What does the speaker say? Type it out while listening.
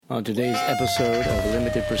On today's episode of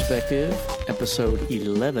Limited Perspective, episode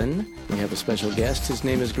 11, we have a special guest. His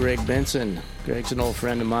name is Greg Benson. Greg's an old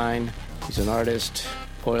friend of mine. He's an artist,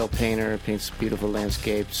 oil painter, paints beautiful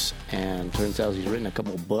landscapes, and turns out he's written a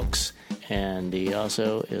couple books. And he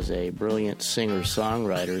also is a brilliant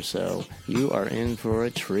singer-songwriter, so you are in for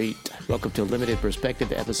a treat. Welcome to Limited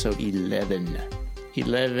Perspective, episode 11.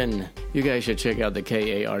 You guys should check out the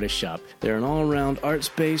KA Artist Shop. They're an all-around art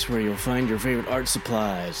space where you'll find your favorite art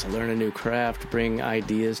supplies, learn a new craft, bring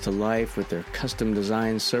ideas to life with their custom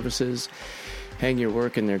design services, hang your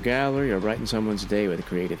work in their gallery, or brighten someone's day with a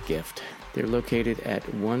creative gift. They're located at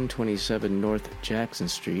 127 North Jackson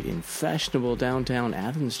Street in fashionable downtown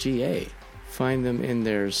Athens, GA. Find them in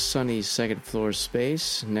their sunny second-floor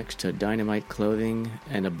space next to Dynamite Clothing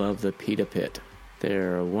and above the Pita Pit.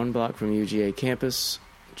 They're 1 block from UGA campus,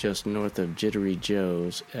 just north of Jittery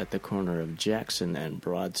Joe's at the corner of Jackson and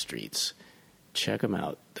Broad Streets. Check them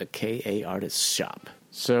out, the KA Artist Shop.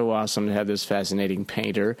 So awesome to have this fascinating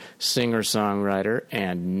painter, singer-songwriter,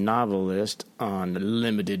 and novelist on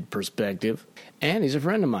Limited Perspective. And he's a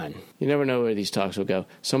friend of mine. You never know where these talks will go.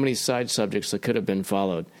 So many side subjects that could have been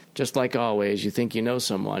followed. Just like always, you think you know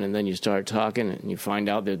someone, and then you start talking, and you find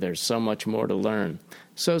out that there's so much more to learn.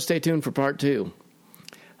 So stay tuned for part 2.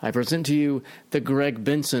 I present to you the Greg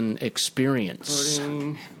Benson Experience.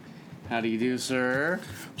 How do you do, sir?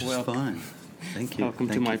 Just fine. Thank you. Welcome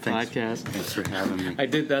to my podcast. Thanks for having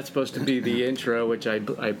me. That's supposed to be the intro, which I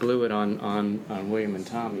blew it on William and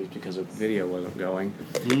Tommy's because the video wasn't going.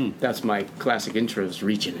 That's my classic intro, is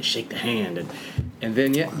reach in and shake the hand. And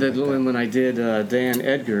then, when I did Dan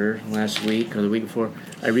Edgar last week or the week before,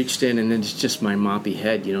 I reached in and then it's just my moppy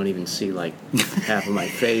head. You don't even see like half of my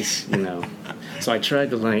face, So I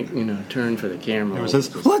tried to turn for the camera.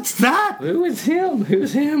 What's that? Who is him?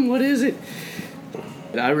 Who's him? What is it?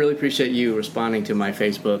 I really appreciate you responding to my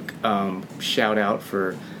Facebook shout out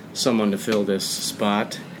for someone to fill this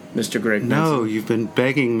spot, Mr. Greg Benson. No, you've been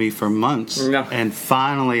begging me for months, and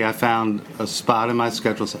finally I found a spot in my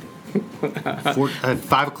schedule.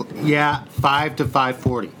 5 o'clock. Yeah, 5 to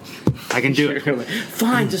 5:40. I can do it.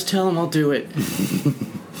 Fine, just tell him I'll do it.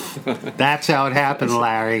 That's how it happened,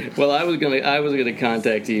 Larry. Well, I was gonna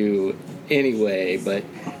contact you anyway, but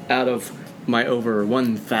out of my over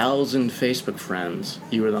 1,000 Facebook friends,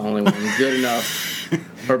 you were the only one good enough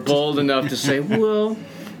or bold enough to say, well,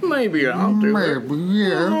 maybe I'll do it. Maybe,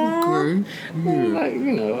 yeah, okay.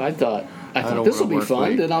 Yeah. I thought this will be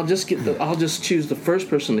fun. Then I'll just choose the first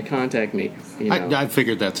person to contact me. I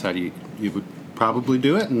figured that's how you would probably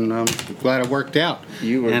do it, and I'm glad it worked out.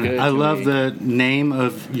 You were and good. I love the name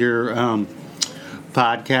of your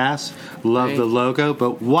podcast. Love the logo,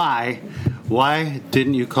 but why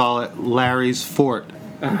didn't you call it Larry's Fort?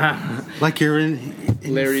 Like you're in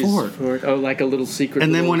Larry's Fort. Oh, like a little secret.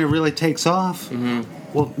 And then when it really takes off,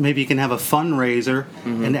 well, maybe you can have a fundraiser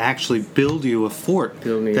and actually build you a fort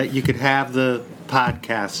that you could have the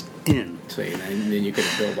podcast in. So, and then you could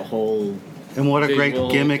build a whole. And what a great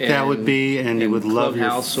gimmick that would be, and you would love your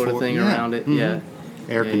clubhouse sort of thing around it. Yeah,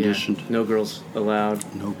 air conditioned. No girls allowed.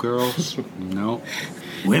 No girls. No.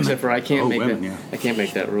 Women. Except for I can't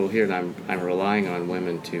make that rule here. And I'm relying on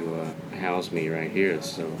women to house me right here.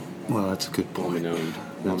 So that's a good point.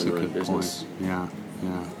 That's a good business. Point.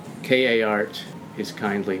 Yeah. KA Art is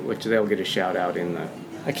kindly, which they'll get a shout out in the.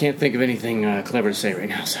 I can't think of anything clever to say right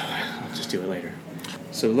now, so I'll just do it later.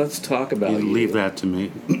 So let's talk about you. Leave that to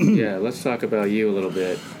me. Yeah, let's talk about you a little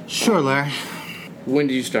bit. Sure, Larry. When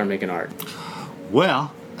did you start making art?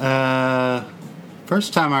 Well,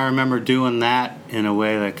 first time I remember doing that in a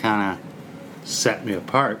way that kind of set me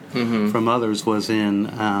apart from others was in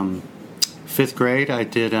 5th grade. I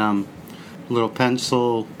did little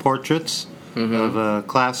pencil portraits of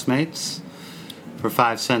classmates for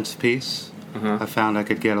 5 cents a piece. I found I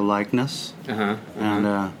could get a likeness. And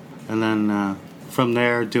then from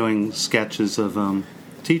there doing sketches of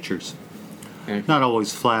teachers. Okay. Not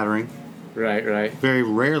always flattering. Right. Very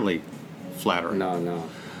rarely flattering. No.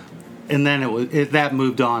 And then that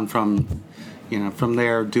moved on from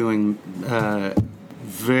there doing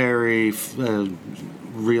very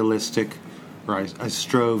realistic, or I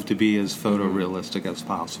strove to be as photorealistic as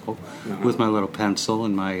possible with my little pencil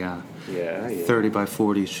and my 30 by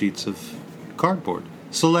 40 sheets of cardboard.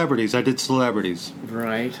 Celebrities. I did celebrities.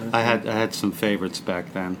 Right. Okay. I had some favorites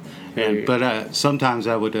back then, but sometimes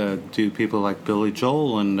I would do people like Billy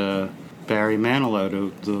Joel and Barry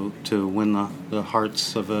Manilow to win the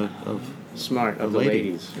hearts of the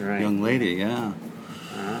ladies, right? Young lady, yeah.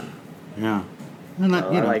 Yeah. And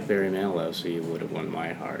I like Barry Manilow, so you would have won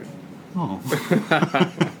my heart. Oh.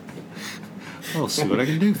 Well, see what I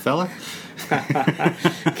can do, fella.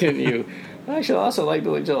 Can you? Actually, I also like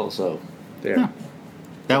Billy Joel, so there. Yeah.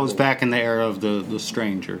 That was back in the era of the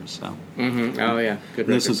Strangers. So. Mm-hmm. Oh, yeah. Good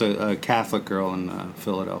record. This was a Catholic girl in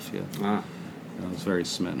Philadelphia. Ah, I was very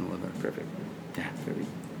smitten with her. perfect. Yeah. Very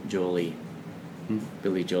Jolie.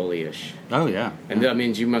 Billy Jolie-ish. Oh, yeah. And that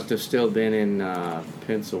means you must have still been in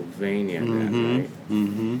Pennsylvania then, right?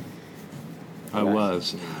 Mm-hmm. I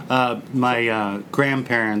was. My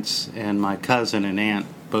grandparents and my cousin and aunt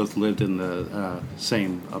both lived in the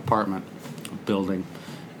same apartment building,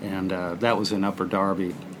 and that was in Upper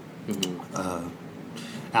Darby,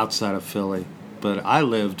 outside of Philly. But I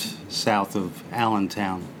lived south of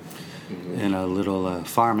Allentown in a little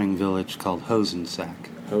farming village called Hosensack.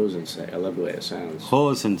 Hosensack. I love the way it sounds.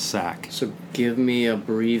 Hosensack. So give me a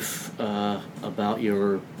brief about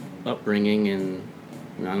your upbringing and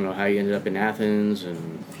I don't know how you ended up in Athens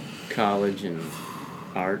and college and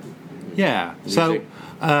art. And yeah. music.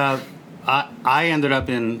 So I ended up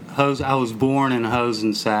in I was born in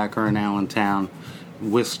Hosensack or in Allentown,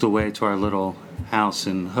 whisked away to our little house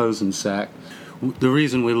in Hosensack. The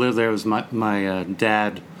reason we lived there was my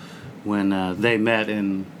dad, when they met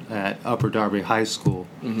at Upper Darby High School.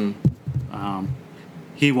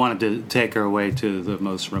 He wanted to take her away to the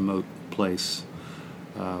most remote place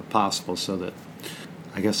possible, so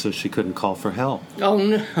she couldn't call for help. Oh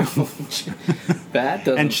no, that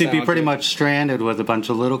doesn't. And she'd be sound pretty good. much stranded with a bunch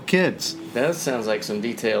of little kids. That sounds like some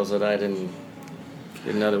details that I didn't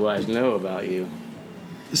otherwise know about you.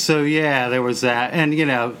 So yeah, there was that, and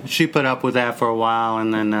she put up with that for a while,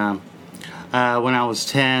 and then when I was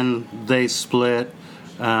 10, they split.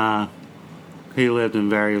 He lived in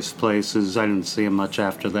various places. I didn't see him much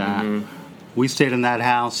after that. We stayed in that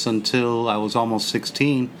house until I was almost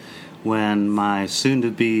 16, when my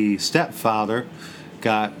soon-to-be stepfather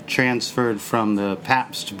got transferred from the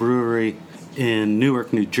Pabst Brewery in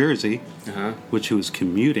Newark, New Jersey, which he was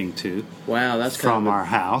commuting to. Wow, that's from kind of our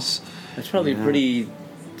house. That's probably a pretty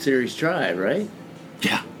serious drive, right?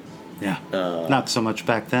 Yeah. Not so much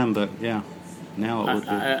back then, but yeah, now it would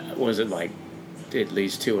be. Was it like at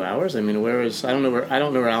least 2 hours? I mean, where is? I don't know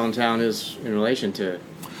where Allentown is in relation to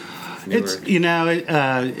Newark.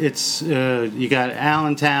 It's you got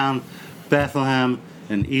Allentown, Bethlehem,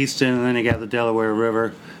 and Easton, and then you got the Delaware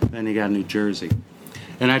River, then you got New Jersey.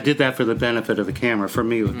 And I did that for the benefit of the camera. For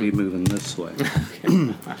me, it would be moving this way.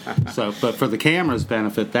 But for the camera's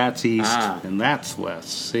benefit, that's east and that's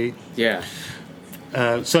west. See? Yeah.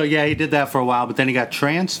 He did that for a while, but then he got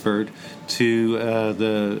transferred to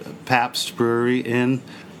the Pabst Brewery in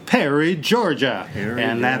Perry, Georgia.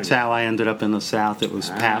 That's how I ended up in the South. It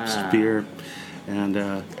was Pabst beer, and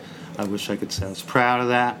I wish I could say I was proud of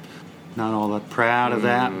that. Not all that proud of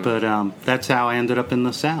that, but that's how I ended up in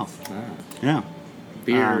the South. Yeah.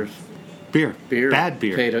 Beer. Bad beer. Bad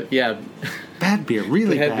beer.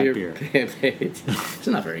 Really bad beer. It's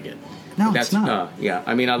not very good. No, it's not. Yeah,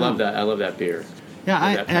 I mean, I love that. I love that beer.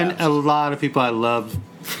 Yeah, and a lot of people I love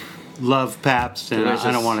Pabst, and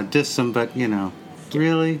I don't want to diss them, but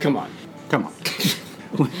really, come on.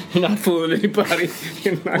 You're not fooling anybody.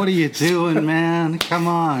 What are you doing, man? Come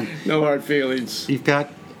on. No hard feelings. You've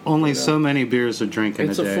got only so many beers to drink in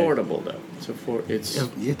a day. It's affordable, though.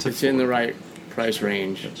 It's in the right price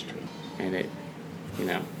range. That's true. And it,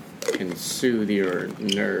 can soothe your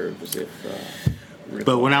nerves if.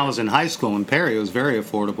 But when I was in high school in Perry, it was very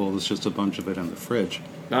affordable. It was just a bunch of it in the fridge.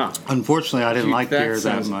 Unfortunately, I didn't like beer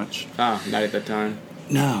that much. Not at that time.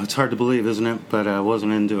 No, it's hard to believe, isn't it? But I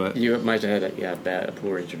wasn't into it. You might have had a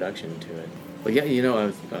poor introduction to it. But yeah,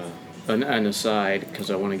 an aside, because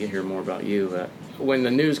I want to hear more about you. When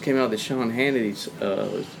the news came out that Sean Hannity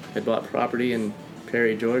had bought property in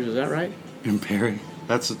Perry, Georgia, is that right? In Perry?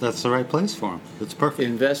 That's the right place for him. It's perfect.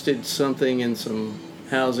 Invested something in some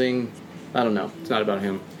housing. I don't know. It's not about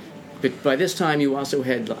him. But by this time, you also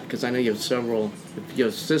had, because I know you have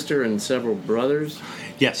a sister and several brothers.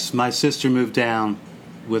 Yes, my sister moved down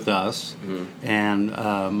with us, and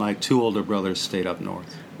my two older brothers stayed up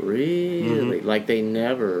north. Really? Like they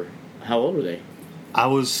never... How old were they? I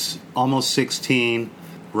was almost 16.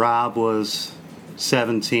 Rob was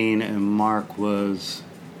 17, and Mark was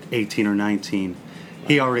 18 or 19.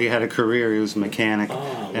 He already had a career. He was a mechanic. Oh,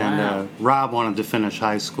 wow. And Rob wanted to finish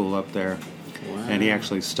high school up there. Wow. And he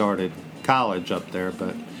actually started college up there.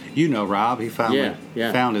 But Rob, he finally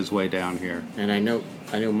found his way down here. And I know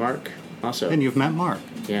Mark also. And you've met Mark.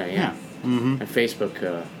 Yeah. Mm-hmm. I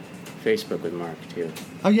Facebook with Mark, too.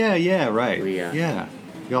 Oh, yeah, right. Yeah.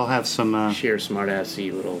 Y'all have some... share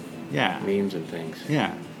smart-assy little memes and things.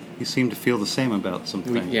 Yeah. You seem to feel the same about some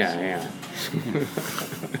things. Yeah.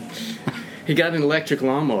 He got an electric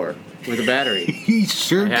lawnmower. with a battery. He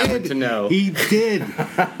sure I did. happen to know. He did.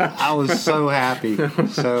 I was so happy.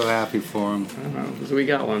 So happy for him. So we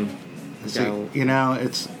got one. So, you know,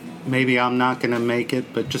 it's maybe I'm not going to make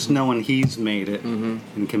it, but just knowing he's made it and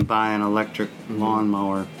can buy an electric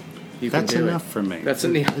lawnmower, that's enough for me. That's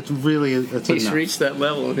It's really that's He's enough. reached that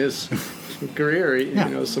level in his career. Yeah.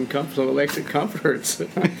 You know, some electric comforts.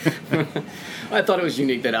 I thought it was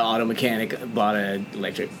unique that an auto mechanic bought an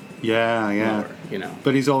electric Yeah. mower. You know.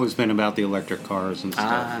 But he's always been about the electric cars and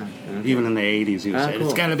stuff. Okay. Even in the 80s, he was saying, cool.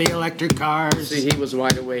 it's got to be electric cars. See, he was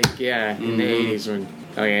wide awake, in the 80s. When,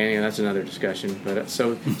 anyway, that's another discussion. But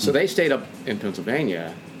so they stayed up in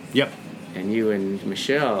Pennsylvania, Yep. and you and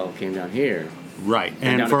Michelle came down here. Right. down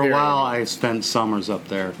And to for a Perry. while, I spent summers up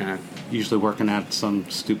there, Uh-huh. usually working at some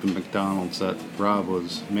stupid McDonald's that Rob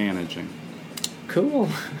was managing. Cool.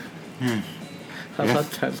 I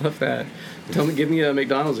love that. Give me a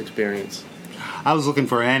McDonald's experience. I was looking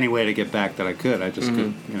for any way to get back that I could. I just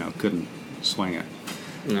couldn't swing it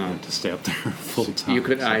No, to stay up there full time. you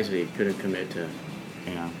couldn't. So, I see. Couldn't commit to,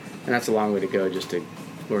 yeah. and that's a long way to go just to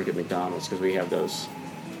work at McDonald's because we have those.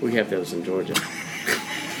 We have those in Georgia.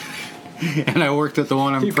 And I worked at the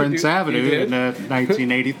one on You could Prince do- you Avenue did? in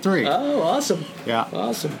 1983. Oh, awesome! Yeah.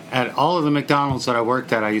 Awesome. At all of the McDonald's that I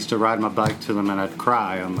worked at, I used to ride my bike to them and I'd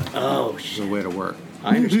cry on Oh, the way to work.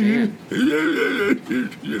 I understand.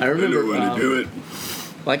 I remember. do it.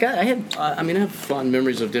 Like I have fond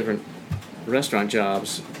memories of different restaurant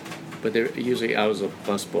jobs, but usually I was a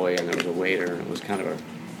busboy and there was a waiter, and it was kind of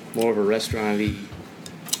more of a restaurant-y.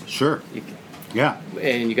 Sure. Yeah.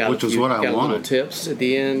 And you got Which was you what I got little wanted. tips at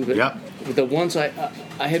the end. But Yep. the ones I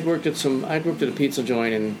had worked at I'd worked at a pizza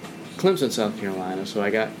joint in Clemson, South Carolina. So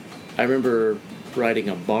I remember riding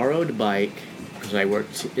a borrowed bike because I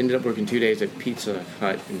ended up working 2 days at Pizza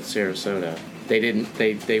Hut in Sarasota.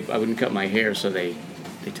 I wouldn't cut my hair, so they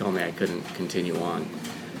told me I couldn't continue on,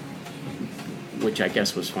 which I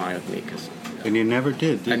guess was fine with me because. And you never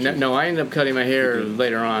did you? No, I ended up cutting my hair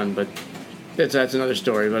later on, but that's another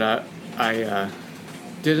story. But I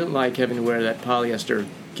didn't like having to wear that polyester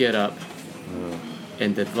get-up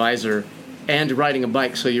and the visor and riding a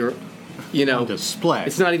bike, so you're, On display.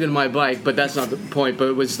 it's not even my bike, but that's not the point. But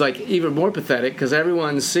it was like even more pathetic because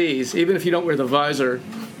everyone sees, even if you don't wear the visor,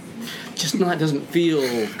 doesn't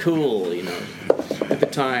feel cool, At the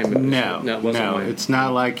time, it wasn't mine. It's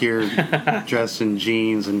not like you're dressed in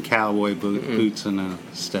jeans and cowboy boots and a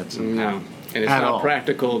Stetson. No, and it's At not all.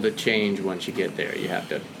 practical to change once you get there. You have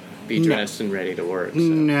to be dressed and ready to work. So.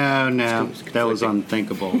 No, It's that was conflicting.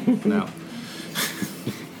 unthinkable. No.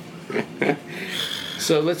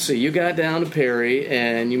 So let's see. You got down to Perry,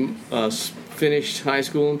 and you finished high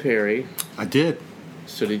school in Perry. I did.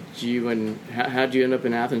 So how'd you end up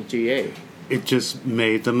in Athens, GA? It just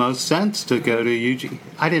made the most sense to go to UG.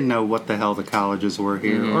 I didn't know what the hell the colleges were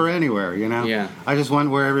here or anywhere, Yeah. I just went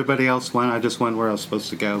where everybody else went. I just went where I was supposed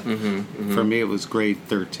to go. For me, it was grade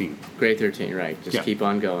 13. Grade 13, right? Just Yeah. keep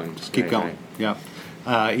on going. Just keep Right, going. right.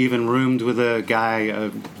 Yep. Even roomed with a guy,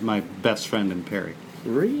 my best friend in Perry.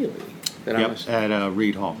 Really? At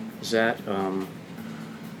Reed Hall. Is that?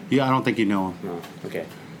 Yeah, I don't think you know him. No. Okay.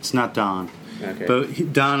 It's not Don. Okay.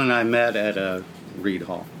 But Don and I met at Reed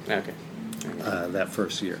Hall Okay. that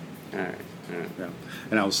first year. All right. Yeah.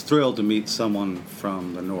 And I was thrilled to meet someone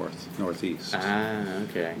from the northeast.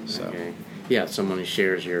 Okay. So. Okay. Yeah, someone who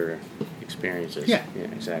shares your experiences. Yeah. Yeah,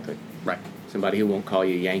 exactly. Right. Somebody who won't call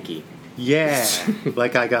you Yankee. Yeah,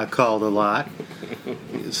 like I got called a lot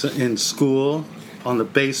in school, on the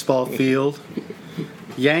baseball field.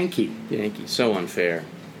 Yankee. Yankee. So unfair.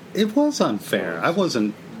 It was unfair. I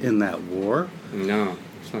wasn't in that war. No,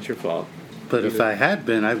 it's not your fault. But if I had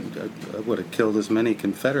been, I would have killed as many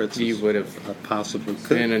Confederates You as would have I possibly could.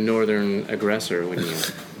 been a northern aggressor when you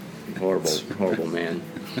horrible man.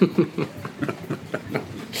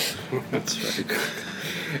 That's right.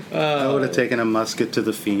 I would have taken a musket to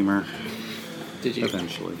the femur Did you?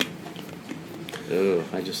 eventually. Oh,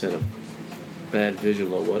 I just had a bad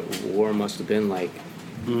visual of what war must have been like.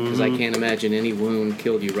 Because I can't imagine any wound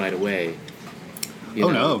killed you right away.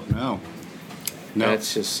 You know? No.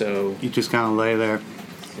 That's just so. You just kind of lay there,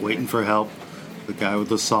 waiting for help. The guy with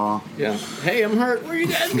the saw. Yeah. Hey, I'm hurt. Where you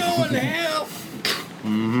guys going? Help!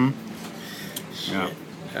 Yeah.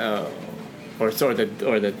 Oh. Or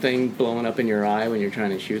the thing blowing up in your eye when you're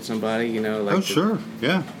trying to shoot somebody. Like. Oh, sure.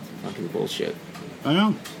 Yeah. Fucking bullshit. I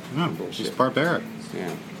know. No, Bullshit. just barbaric.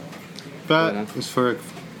 Yeah. But Yeah. it's for a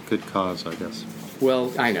good cause, I guess.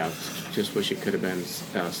 Well, I know. Just wish it could have been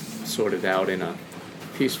sorted out in a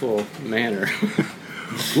peaceful manner.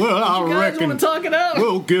 Well, I You guys reckon want to talk it out?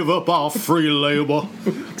 we'll give up our free labor.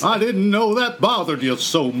 I didn't know that bothered you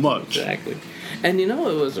so much. Exactly. And it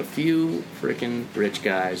was a few freaking rich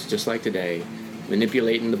guys, just like today,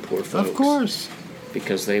 manipulating the poor folks. Of course.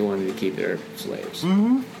 Because they wanted to keep their slaves.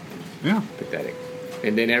 Mm-hmm. Yeah. Pathetic.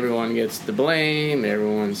 And then everyone gets the blame,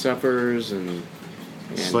 everyone suffers, and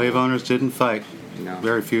Slave owners didn't fight. No.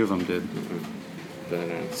 Very few of them did.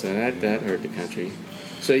 But so that hurt the country.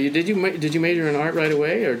 So did you major in art right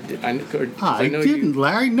away, or I didn't,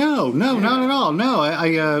 Larry. No, not at all. No,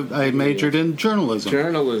 I majored in journalism.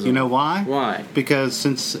 Journalism. You know why? Why? Because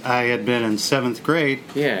since I had been in 7th grade,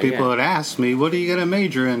 people had asked me, "What are you going to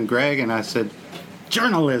major in, Greg?" And I said,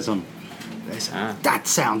 "Journalism." They said, "That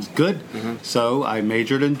sounds good." Mm-hmm. So I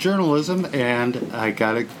majored in journalism, and I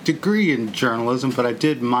got a degree in journalism, but I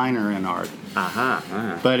did minor in art.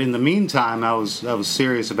 But in the meantime, I was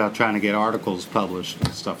serious about trying to get articles published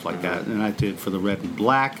and stuff like that. And I did for the Red and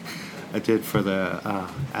Black. I did for the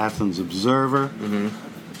Athens Observer,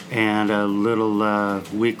 and a little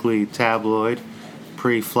weekly tabloid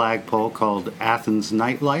pre-flagpole called Athens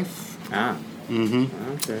Nightlife.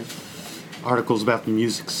 Okay. Articles about the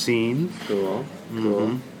music scene. Cool.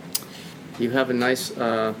 You have a nice.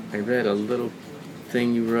 I read a little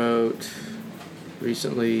thing you wrote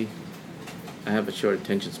recently. I have a short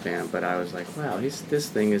attention span, but I was like, wow, this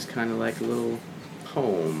thing is kind of like a little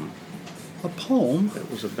poem. A poem?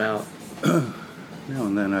 That was about... Now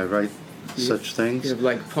and then I write such things. You have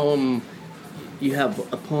like poem... You have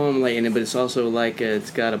a poem like in it, but it's also like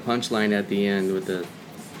it's got a punchline at the end with a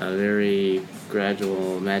very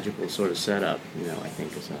gradual, magical sort of setup, I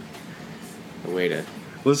think is a way to...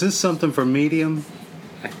 Was this something for Medium?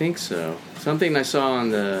 I think so. Something I saw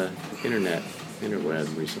on the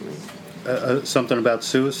interweb recently. Something about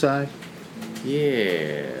suicide?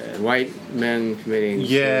 Yeah, white men committing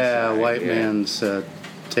suicide. White man's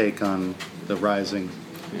take on the rising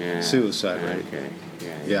suicide rate. Okay.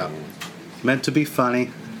 Yeah. Meant to be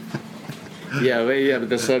funny. but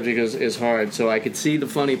the subject is hard, so I could see the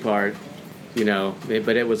funny part,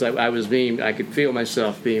 but it was I could feel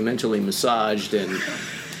myself being mentally massaged and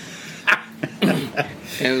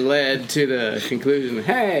and led to the conclusion,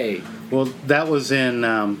 hey. Well, that was in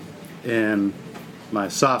my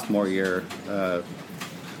sophomore year,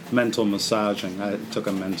 mental massaging. I took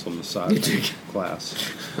a mental massaging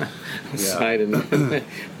class.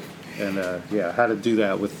 And how to do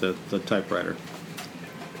that with the typewriter.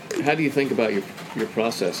 How do you think about your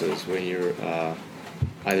processes when you're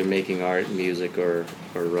either making art, music, or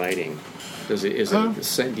writing? Do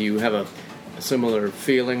you have a similar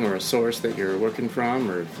feeling or a source that you're working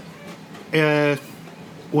from, or?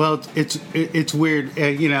 Well, it's weird.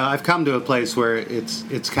 I've come to a place where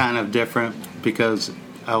it's kind of different because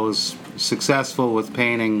I was successful with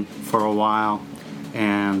painting for a while,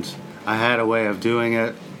 and I had a way of doing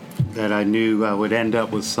it that I knew I would end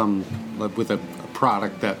up with a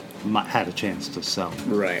product that had a chance to sell.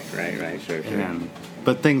 Right, sure.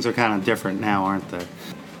 But things are kind of different now, aren't they?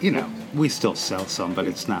 We still sell some, but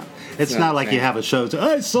it's not. It's not like you have a show.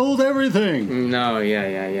 I sold everything. No,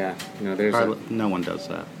 yeah. No one does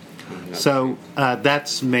that. So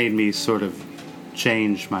that's made me sort of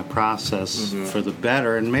change my process for the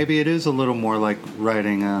better, and maybe it is a little more like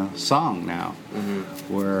writing a song now,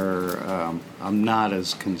 where I'm not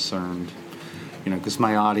as concerned. Because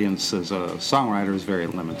my audience as a songwriter is very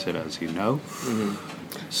limited, as you know.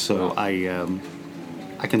 So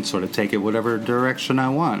I can sort of take it whatever direction I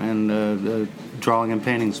want, and drawing and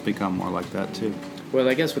paintings become more like that too. Well,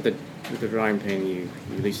 I guess with the drawing and painting, you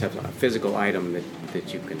at least have a physical item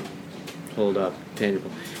that you can hold up, tangible.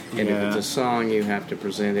 And if it's a song, you have to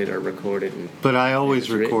present it or record it. But I always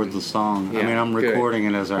record the song. I mean, I'm recording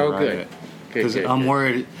it as I write it. Because I'm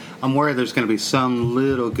worried there's going to be some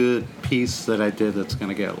little good piece that I did that's going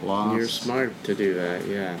to get lost. You're smart to do that,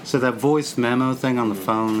 yeah. So that voice memo thing on the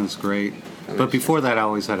phone is great. But before that, I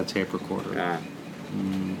always had a tape recorder.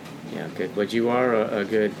 Yeah, good. But you are a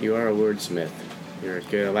wordsmith. You're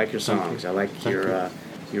good. I like your songs. I like your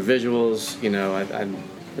visuals.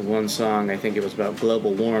 The one song, I think it was about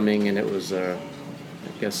global warming, and it was, I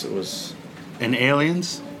guess it was... And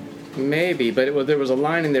aliens? Maybe, but there was a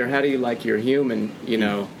line in there, how do you like your human,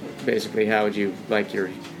 basically how would you like your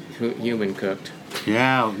human cooked?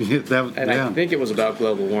 Yeah. I think it was about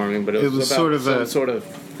global warming, but it was about some sort of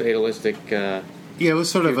fatalistic... it was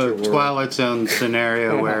sort of a Twilight Zone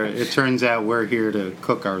scenario where it turns out we're here to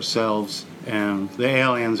cook ourselves, and the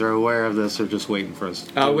aliens are aware of this, they're just waiting for us.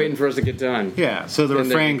 Waiting for us to get done. Yeah, so the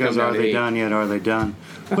refrain goes, are they done yet, are they done?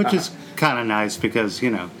 Which is kind of nice because,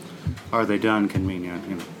 are they done can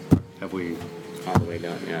mean, have we All the way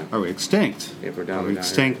done, yeah. Are we extinct? If we're done, Are we're we done,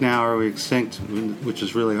 extinct now, or are we extinct? Which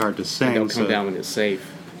is really hard to say. Don't come down when it's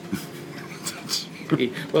safe.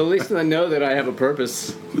 Well, at least I know that I have a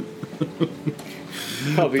purpose.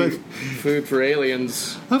 Probably food for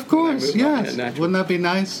aliens. Of course, yes. Yeah, wouldn't that be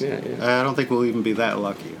nice? Yeah, yeah. I don't think we'll even be that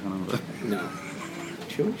lucky. I don't know. No.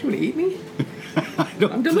 Do you want to eat me?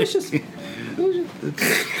 I'm delicious. Delicious.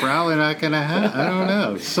 It's probably not going to happen. I don't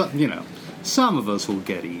know. Some of us will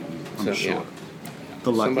get eaten, I'm sure. Yeah.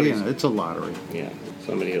 The lucky, it's a lottery. Yeah,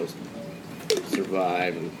 somebody will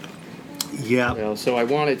survive. And, yeah. So I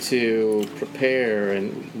wanted to prepare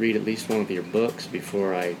and read at least one of your books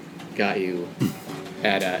before I got you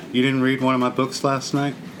at a... You didn't read one of my books last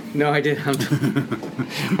night? No, I didn't.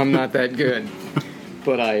 I'm not that good.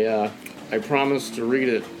 But I promised to read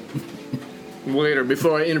it later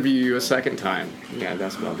before I interview you a second time. Yeah,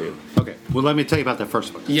 that's what I'll do. Okay. Well, let me tell you about that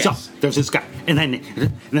first book. Yes. So, there's this guy, and then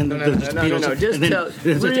No. Just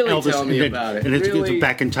tell me about it. And it's Really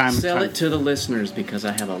back in time. Sell it to the listeners because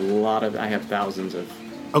I have thousands of...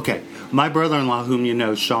 Okay. My brother-in-law, whom you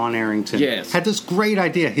know, Sean Arrington, Yes. had this great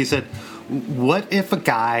idea. He said, what if a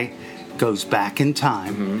guy goes back in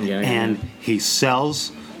time and he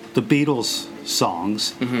sells the Beatles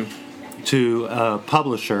songs to a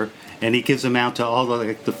publisher, and he gives them out to all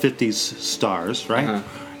the 50s stars, right?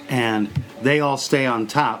 And they all stay on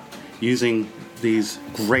top using these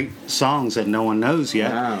great songs that no one knows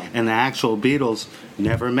yet. Wow. And the actual Beatles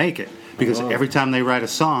never make it because every time they write a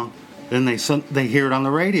song, then they hear it on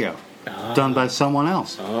the radio, done by someone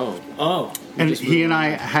else. And he and I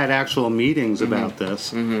had actual meetings about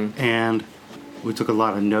this, and we took a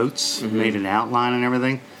lot of notes, made an outline and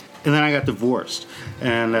everything. And then I got divorced,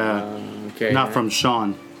 and not from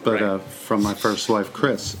Sean, but from my first wife,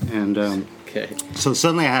 Chris. And so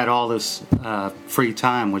suddenly I had all this free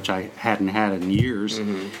time, which I hadn't had in years,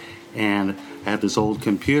 and I had this old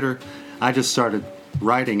computer. I just started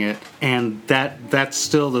writing it, and that's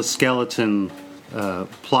still the skeleton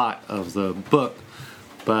plot of the book.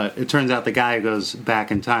 But it turns out the guy who goes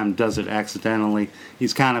back in time does it accidentally.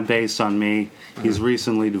 He's kind of based on me. He's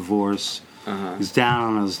recently divorced. He's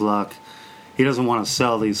down on his luck. He doesn't want to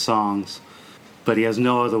sell these songs, but he has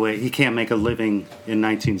no other way. He can't make a living in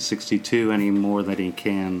 1962 any more than he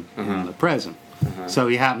can in the present. So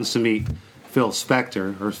he happens to meet Phil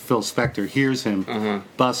Spector, or Phil Spector hears him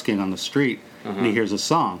busking on the street, and he hears a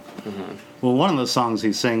song. Well, one of the songs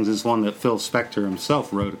he sings is one that Phil Spector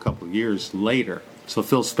himself wrote a couple of years later. So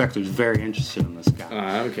Phil Spector's very interested in this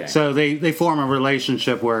guy. So they form a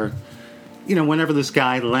relationship where, whenever this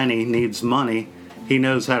guy, Lenny, needs money, he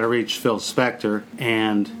knows how to reach Phil Spector,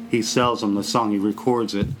 and he sells him the song. He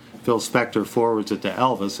records it. Phil Spector forwards it to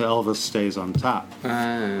Elvis. Elvis stays on top.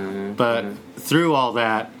 But through all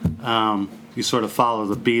that, you sort of follow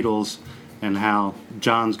the Beatles and how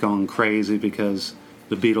John's going crazy because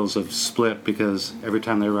the Beatles have split because every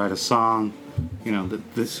time they write a song,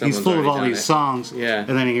 he's full of all these songs, and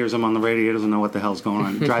then he hears them on the radio. He doesn't know what the hell's going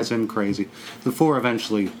on. It drives him crazy. The four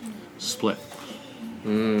eventually split.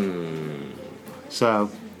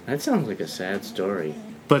 So that sounds like a sad story.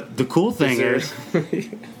 But the cool thing is,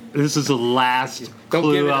 this is the last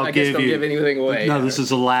clue I'll give you. Don't give anything away. No, this is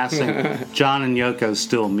the last thing. John and Yoko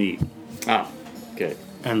still meet. Oh, good.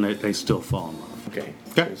 And they still fall in love. Okay.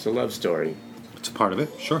 Okay. It's a love story. It's a part of it,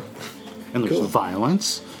 sure. And there's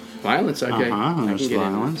violence. Violence, okay. And there's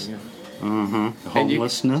violence.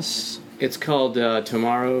 Homelessness. It's called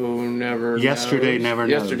Tomorrow Never Knows. Yesterday Never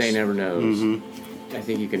Knows. Yesterday Never Knows. I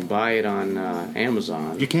think you can buy it on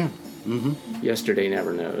Amazon. You can. Yesterday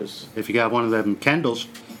Never Knows. If you got one of them Kindles.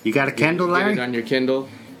 You got a Kindle, Larry? Get it on your Kindle.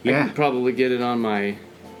 Yeah. I can probably get it on my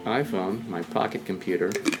iPhone, my pocket computer.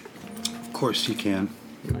 Of course you can.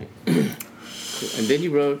 And then you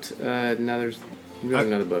wrote another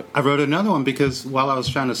book. I wrote another one because while I was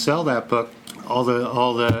trying to sell that book, all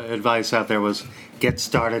the advice out there was get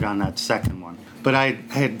started on that second one. But I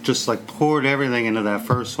had just poured everything into that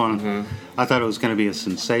first one. I thought it was going to be a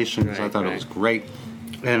sensation because I thought it was great.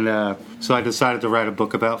 And so I decided to write a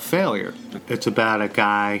book about failure. It's about a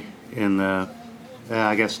guy in the,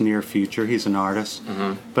 I guess, near future. He's an artist.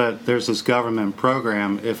 But there's this government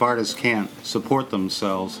program. If artists can't support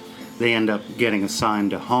themselves, they end up getting assigned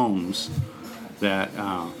to homes that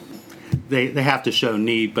they have to show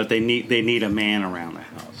need, but they need a man around the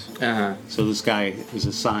house. So this guy is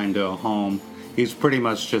assigned to a home. He's pretty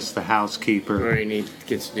much just the housekeeper. Where he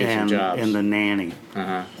gets to do some jobs. And the nanny.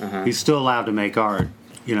 He's still allowed to make art,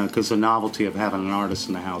 because the novelty of having an artist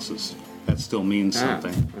in the house that still means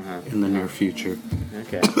something in the near future.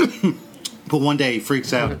 Okay. But one day he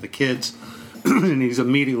freaks out at the kids, and he's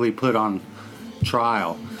immediately put on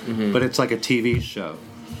trial, but it's like a TV show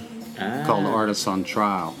called Artists on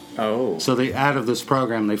Trial. Oh. So they out of this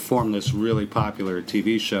program, they form this really popular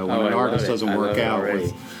TV show. When an artist doesn't work out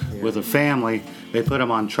with a family, they put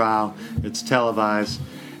him on trial. It's televised,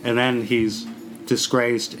 and then he's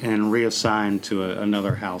disgraced and reassigned to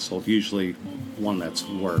another household, usually one that's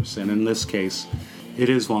worse. And in this case, it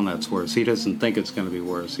is one that's worse. He doesn't think it's going to be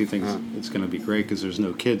worse. He thinks it's going to be great because there's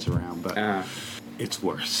no kids around, but it's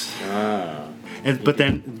worse. But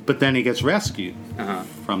then he gets rescued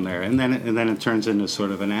from there, and then it turns into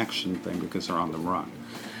sort of an action thing because they're on the run.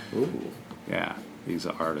 Ooh. Yeah, these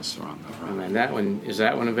artists are on the run. And that one is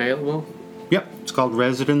that one available? Yep, it's called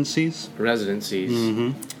Residencies. Residencies.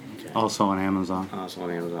 Mm-hmm. Okay. Also on Amazon. Also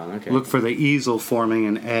on Amazon. Okay. Look for the easel forming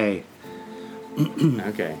an A.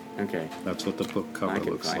 Okay. That's what the book cover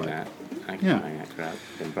looks like. I can find that crap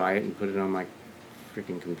and buy it and put it on my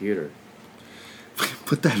freaking computer.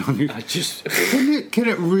 Put that on your. I just. Can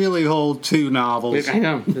it really hold 2 novels? I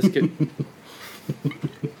know. This could.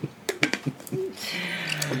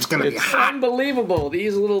 It's gonna be hot. Unbelievable.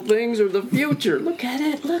 These little things are the future. Look at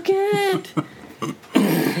it. Look at it.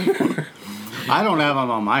 I don't have them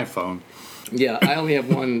on my phone. Yeah, I only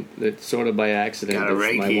have one that's sort of by accident. Got it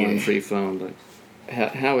right my here. one free phone. But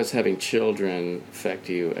how is having children affect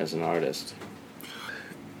you as an artist?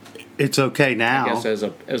 It's okay now. I guess as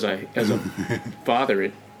a father,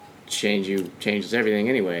 it changes everything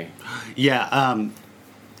anyway. Yeah.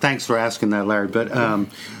 Thanks for asking that, Larry. But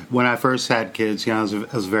when I first had kids, I was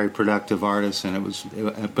a very productive artist,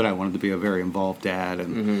 and but I wanted to be a very involved dad,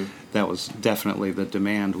 and that was definitely the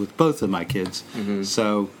demand with both of my kids.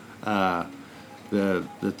 So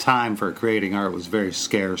the time for creating art was very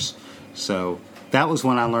scarce. So that was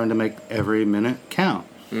when I learned to make every minute count,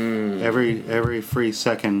 every free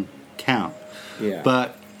second count. Yeah.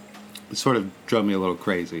 But it sort of drove me a little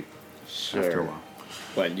crazy after a while.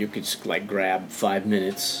 But you could grab 5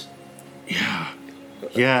 minutes. Yeah.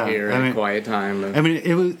 Here in quiet time. I mean,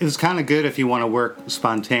 it was kind of good if you want to work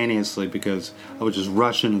spontaneously, because I would just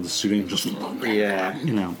rush into the studio and just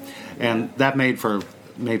and that made for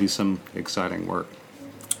maybe some exciting work.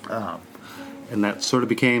 And that sort of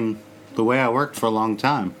became the way I worked for a long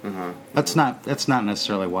time. That's not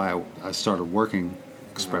necessarily why I started working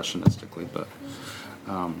expressionistically, but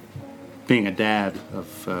being a dad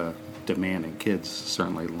of demanding kids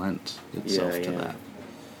certainly lent itself to that.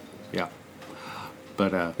 Yeah.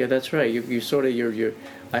 But yeah, that's right. You sort of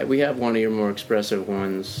we have one of your more expressive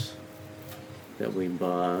ones that we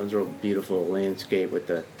bought. It's a real beautiful landscape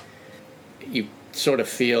with you sort of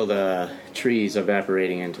feel the trees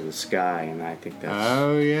evaporating into the sky, and I think that's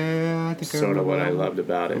I think sort of what I loved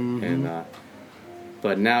about it. And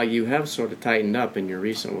but now you have sort of tightened up in your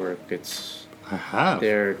recent work. I have.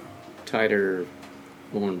 They're tighter,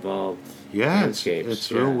 more involved landscapes.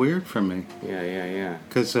 It's real weird for me. Yeah.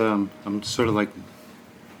 Because I'm sort of like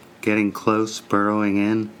getting close, burrowing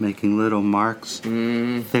in, making little marks,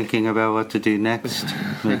 thinking about what to do next,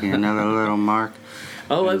 making another little mark.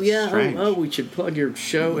 We should plug your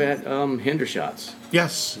show at Hendershots.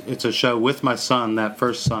 Yes, it's a show with my son, that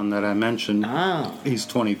first son that I mentioned. He's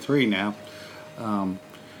 23 now.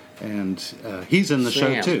 And he's in the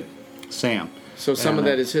show too. Sam. So some of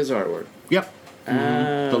that is his artwork? Yep.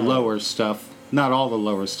 The lower stuff. Not all the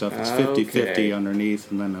lower stuff. It's 50-50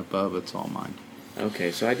 underneath, and then above it's all mine.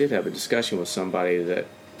 Okay, so I did have a discussion with somebody that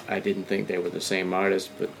I didn't think they were the same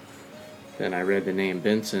artist, but then I read the name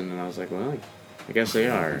Benson, and I was like, well, I guess they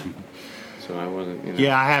are. So I wasn't,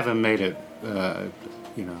 Yeah, I haven't made it, I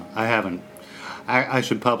haven't. I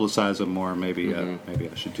should publicize it more. Maybe I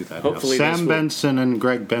should do that. Hopefully now. Sam Benson and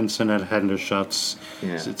Greg Benson at Hendershots.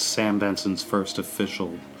 Yeah. It's Sam Benson's first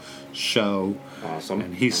official show. Awesome.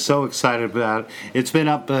 And he's so excited about it. It's been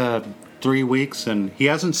up 3 weeks, and he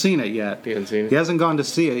hasn't seen it yet. He hasn't seen it? He hasn't gone to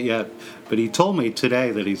see it yet, but he told me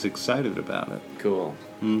today that he's excited about it. Cool.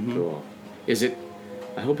 Cool. Is it...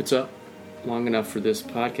 I hope it's up long enough for this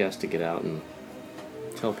podcast to get out and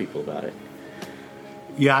tell people about it.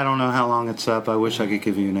 Yeah, I don't know how long it's up. I wish I could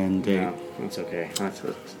give you an end date. No, that's okay.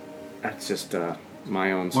 That's just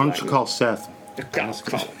my own... Why don't you call Seth?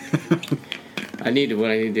 What I need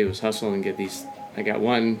to do is hustle and get these. I got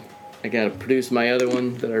one. I got to produce my other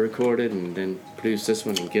one that I recorded, and then produce this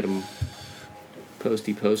one and get them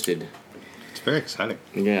posted. It's very exciting.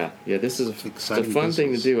 Yeah. This is a fun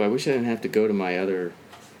thing to do. I wish I didn't have to go to my other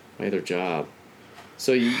job.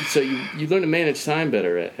 So you learn to manage time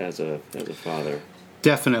better as a father.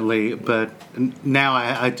 Definitely, but now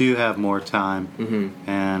I do have more time,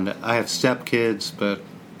 and I have stepkids, but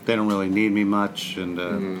they don't really need me much,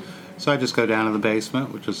 and so I just go down to the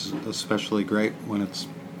basement, which is especially great when it's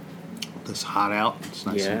It's hot out. It's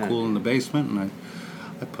nice and cool in the basement, and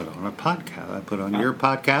I put on a podcast. I put on your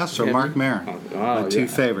podcast or Mark Maron. My two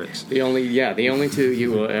favorites. The only two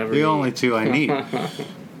you will ever. The only two I need.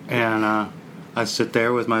 And I sit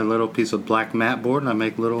there with my little piece of black mat board, and I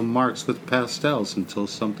make little marks with pastels until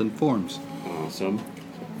something forms. Awesome,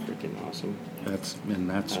 freaking awesome.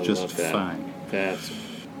 That's just fine. That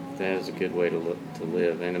is a good way to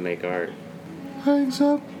live and to make art. Thanks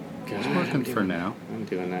up. God, it's working for now. I'm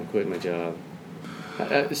doing that. Quit my job.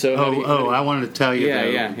 I wanted to tell you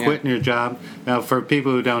quitting your job. Now, for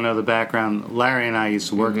people who don't know the background, Larry and I used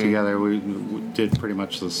to work together. We did pretty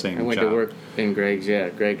much the same job. I went to work in Greg's. Yeah,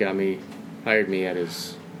 Greg hired me at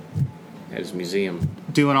his museum.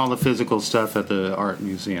 Doing all the physical stuff at the art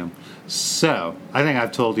museum. So, I think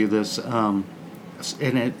I've told you this, and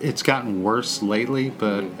it's gotten worse lately,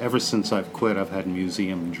 but ever since I've quit, I've had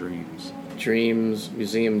museum dreams.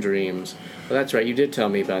 Museum dreams. Well, that's right. You did tell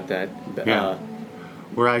me about that. Yeah.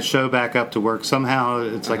 Where I show back up to work. Somehow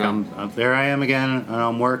it's like I'm there I am again, and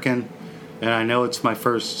I'm working, and I know it's my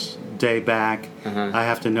first day back. I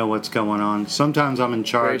have to know what's going on. Sometimes I'm in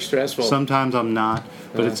charge. Very stressful. Sometimes I'm not,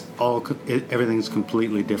 but everything's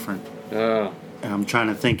completely different. Oh. And I'm trying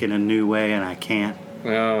to think in a new way, and I can't.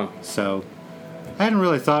 Oh. So I hadn't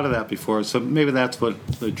really thought of that before, so maybe that's what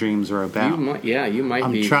the dreams are about. You might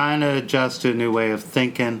I'm be. I'm trying to adjust to a new way of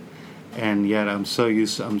thinking, and yet I'm so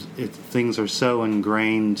used to things are so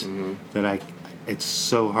ingrained that it's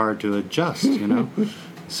so hard to adjust, you know?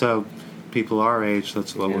 So people our age,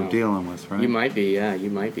 that's what we're dealing with, right? You might be, you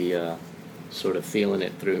might be sort of feeling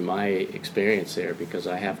it through my experience there, because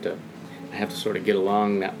I have to sort of get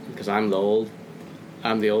along now, because I'm the old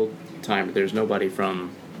timer. There's nobody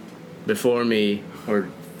from before me or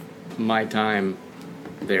my time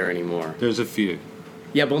there anymore. There's a few.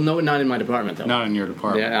 Yeah, well, no, not in my department though. Not in your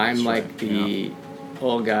department. Yeah, I'm like the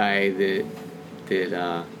old guy that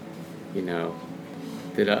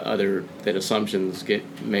assumptions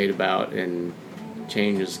get made about and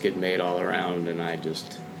changes get made all around, and I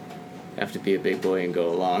just have to be a big boy and go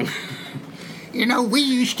along. You know, we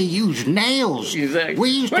used to use nails. Exactly. We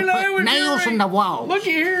used to put nails in the wall.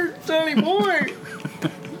 Looky here, Sonny boy.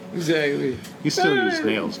 Exactly. You still use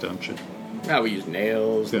nails, don't you? No, we use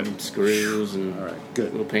nails and screws and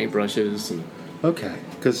little paintbrushes. Okay,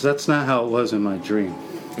 because that's not how it was in my dream.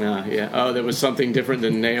 Yeah. Oh, there was something different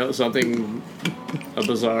than nails, a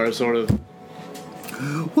bizarre sort of...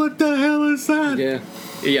 What the hell is that?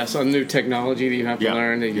 Yeah, some new technology that you have to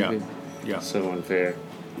learn. Yeah. So unfair.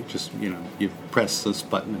 You just, you press this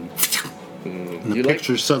button and the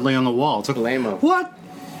picture's suddenly on the wall. It's like, lame-o. What?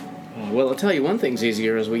 Well, I'll tell you one thing's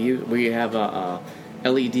easier is we have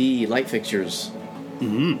LED light fixtures.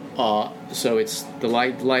 So it's the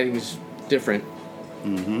lighting's different.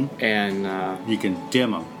 And you can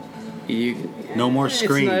dim them. No more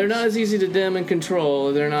screens. They're not as easy to dim and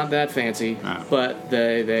control. They're not that fancy, but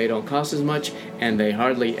they don't cost as much, and they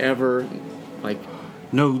hardly ever they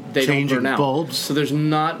changing bulbs. So there's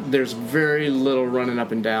very little running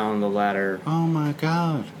up and down the ladder. Oh my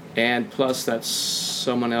God! And plus, that's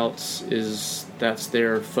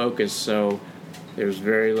their focus. So there's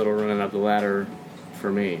very little running up the ladder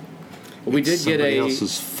for me. But we did get somebody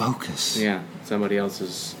else's focus. Yeah, somebody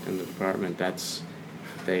else's in the department.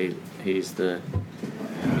 He's the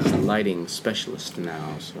lighting specialist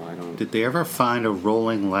now. So I don't. Did they ever find a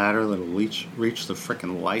rolling ladder that'll reach the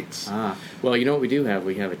frickin' lights? Well, you know what we do have?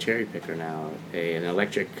 We have a cherry picker now, an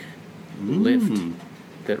electric lift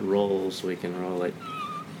that rolls. We can roll it.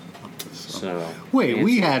 So wait,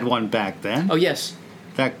 we had one back then. Oh yes,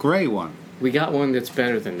 that gray one. We got one that's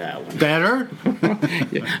better than that one. Better?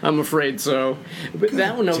 Yeah, I'm afraid so. But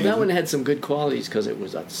that one had some good qualities because it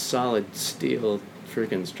was a solid steel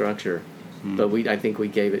freaking structure. But I think we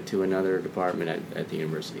gave it to another department at the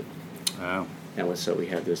university. Oh. And so we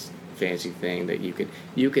have this fancy thing that you can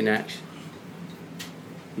actually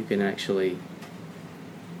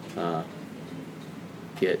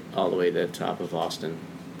get all the way to the top of Austin.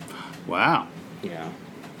 Wow. Yeah.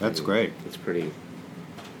 That's great. It's pretty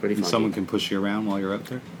funky. And someone can push you around while you're up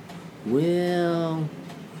there? Well,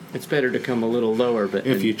 it's better to come a little lower, but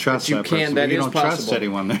if you trust that person, that you is don't possible. Trust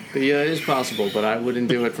anyone there. Yeah, it is possible, but I wouldn't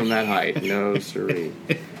do it from that height. No, sirree.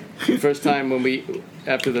 The first time when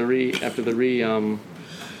after the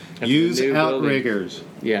use outriggers.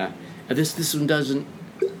 Yeah, this one doesn't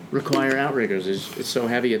require outriggers. It's so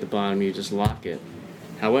heavy at the bottom, you just lock it.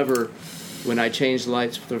 However, when I changed the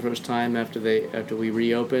lights for the first time after we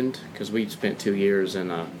reopened, because we spent 2 years in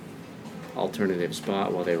a alternative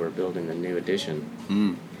spot while they were building the new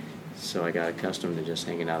addition. So I got accustomed to just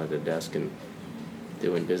hanging out at the desk and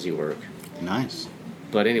doing busy work. Nice.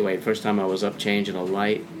 But anyway, the first time I was up changing a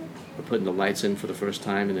light, or putting the lights in for the first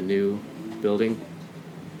time in the new building,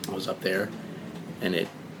 I was up there, and it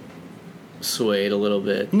swayed a little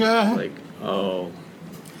bit. Like, oh,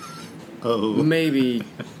 maybe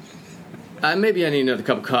I need another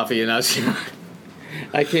cup of coffee. And I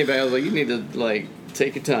came back. I was like, you need to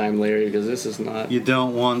take your time, Larry, because this is not. You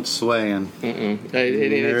don't want swaying.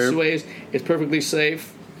 It sways. It's perfectly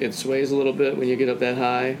safe. It sways a little bit when you get up that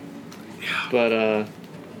high. Yeah.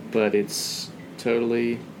 But it's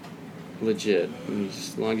totally legit.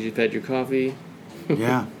 As long as you've had your coffee.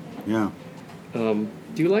 Yeah.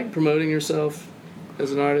 Do you like promoting yourself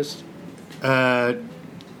as an artist? I've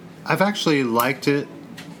actually liked it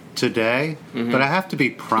today, but I have to be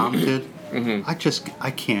prompted. I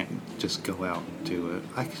can't just go out and do it.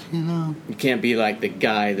 You can't be like the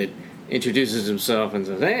guy that introduces himself and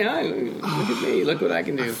says, "Hey, look at me, look what I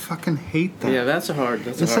can do." I fucking hate that. Yeah, that's a hard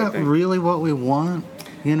Is that thing. really what we want?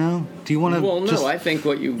 Do you want to? Well, no. I think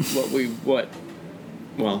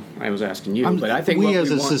Well, I was asking you, but I think we what as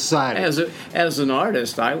we a want, society, as an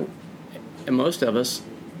artist, and most of us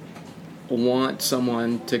want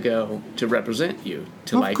someone to represent you,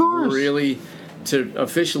 to course. really, to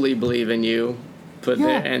officially believe in you,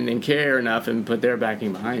 and care enough and put their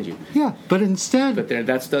backing behind you. Yeah, but instead,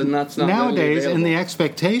 that's not nowadays, and and the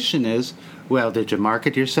expectation is, well, did you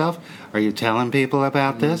market yourself? Are you telling people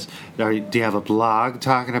about this? Do you have a blog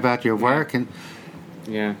talking about your work? And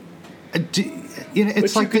yeah.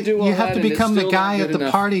 It's like you have to become the guy at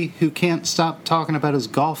the party who can't stop talking about his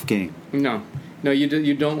golf game. No,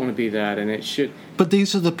 you don't want to be that, and it should. But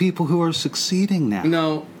these are the people who are succeeding now.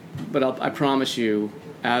 No, but I promise you,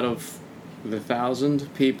 out of the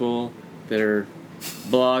 1,000 people that are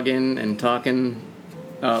blogging and talking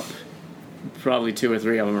up, probably 2 or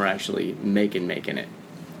 3 of them are actually making it.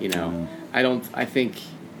 I think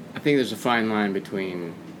there's a fine line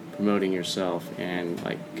between promoting yourself and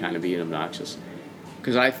kind of being obnoxious,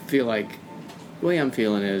 because I feel like the way I'm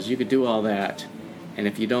feeling is you could do all that, and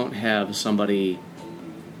if you don't have somebody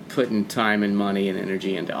putting time and money and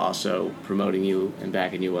energy into also promoting you and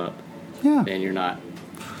backing you up, then you're not,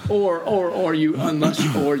 or you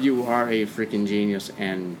are a freaking genius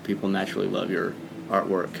and people naturally love your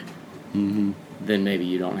artwork, then maybe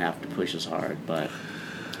you don't have to push as hard. But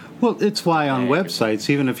well, it's why on websites,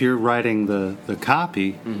 even if you're writing the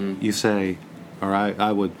copy, you say, or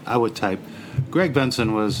I would type, Greg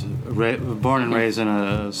Benson was born and raised in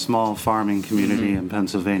a small farming community in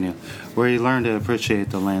Pennsylvania, where he learned to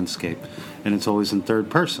appreciate the landscape, and it's always in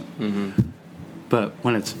third person. But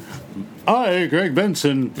when it's, I, Greg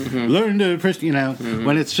Benson, learned to appreciate,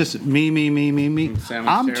 when it's just me,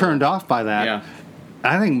 I'm turned off by that. Yeah.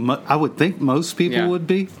 I would think most people would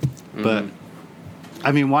be, but.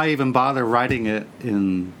 I mean, why even bother writing it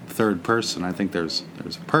in third person? I think there's a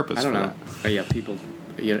purpose for that. Oh, yeah, people.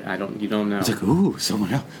 You don't know. It's like, ooh,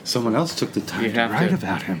 someone else took the time to write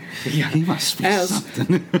about him. Yeah. He must be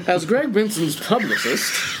something. As Greg Benson's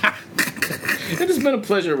publicist, it has been a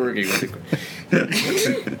pleasure working with you.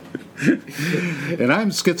 And I'm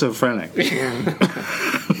schizophrenic.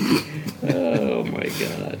 Oh my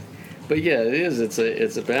God! But yeah, it is.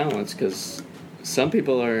 It's a balance, because some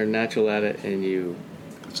people are natural at it, and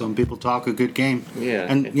some people talk a good game. Yeah.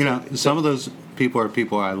 And, some of those people are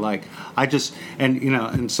people I like.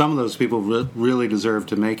 And some of those people really deserve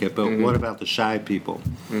to make it. But what about the shy people?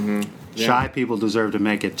 Yeah. Shy people deserve to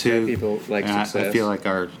make it, too. Shy people like success. I feel like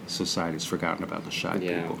our society's forgotten about the shy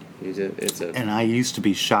people. And I used to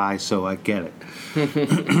be shy, so I get it.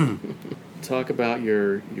 Talk about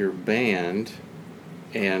your band,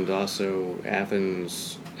 and also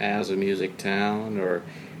Athens as a music town, or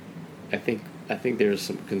I think there's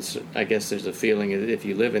some I guess there's a feeling that if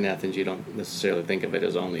you live in Athens, you don't necessarily think of it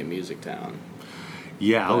as only a music town.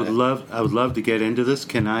 Yeah, I would love to get into this.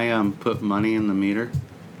 Can I put money in the meter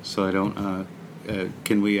so I don't?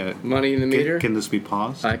 Can we money in the meter? Can this be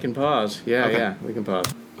paused? I can pause. Yeah, okay. Yeah, we can pause.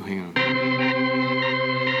 Oh, hang on.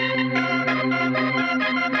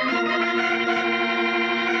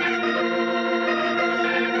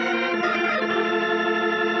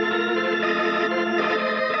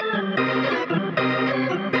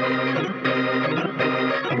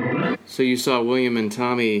 So you saw William and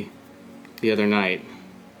Tommy the other night.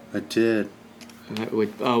 I did.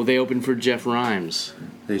 They opened for Jeff Rhymes.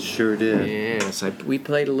 They sure did. Yes, we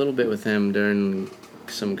played a little bit with him during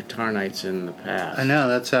some guitar nights in the past. I know,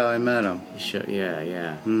 that's how I met him.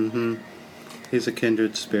 Yeah. Mm-hmm. He's a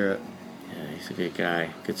kindred spirit. Yeah, he's a good guy.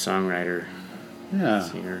 Good songwriter. Yeah.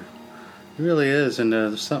 Singer. He really is, and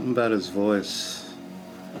there's something about his voice.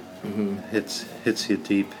 Hits you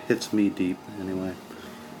deep. Hits me deep, anyway.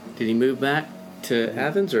 Did he move back? to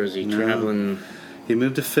Athens, or is he No. traveling? He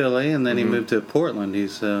moved to Philly, and then he moved to Portland.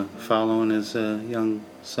 He's following his young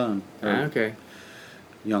son. Or Okay.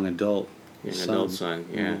 young adult Young son. adult son,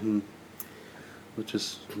 yeah. Which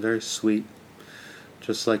is very sweet,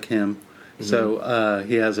 just like him. So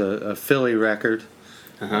he has a Philly record.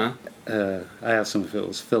 Uh-huh. I asked him if it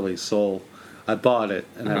was Philly soul. I bought it,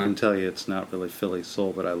 and I can tell you it's not really Philly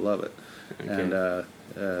soul, but I love it. Okay.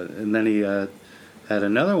 And then he had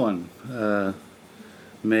another one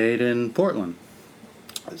made in Portland.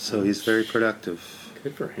 So he's very productive,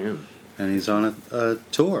 Good for him. and he's on a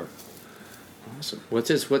tour. Awesome. What's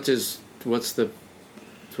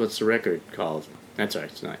the record called? That's right.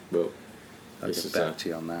 It's not. Whoa. I'll This get is, back to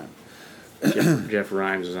you on that. Jeff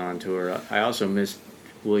Rhymes is on tour. I also missed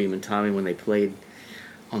William and Tommy when they played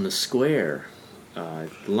on the Square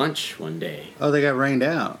lunch one day. Oh, they got rained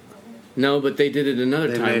out. No, but they did it another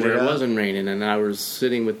They time made where it it up? wasn't raining, and I was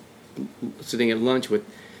sitting at lunch with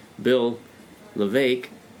Bill LeVake,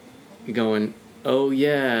 going, "Oh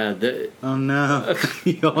yeah, Oh no!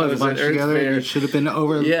 You all I had was lunch at Earth together. Fair. And you should have been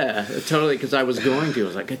over. yeah, totally." Because I was going to. I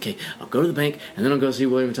was like, "Okay, I'll go to the bank, and then I'll go see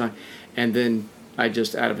William and Tommy," and then I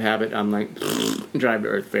just out of habit, I'm like, drive to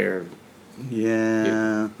Earth Fair,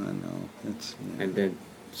 Yeah, I know. It's and then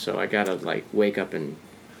so I gotta like wake up and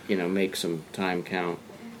make some time count.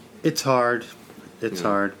 it's hard. It's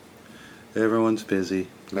hard. Everyone's busy.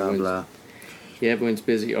 Blah Everyone's- blah. Yeah, everyone's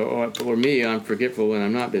busy, or me, I'm forgetful when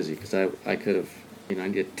I'm not busy because I could have, I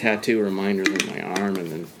get tattoo reminders on my arm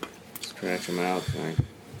and then scratch them out.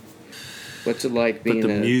 What's it like being But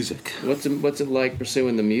the music. What's it like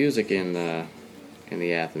pursuing the music in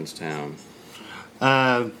the Athens town?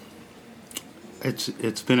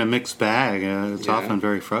 It's been a mixed bag. It's Yeah. often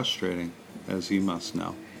very frustrating, as you must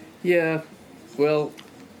know. Yeah, well,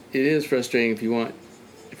 it is frustrating if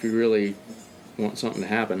you really want something to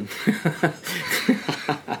happen.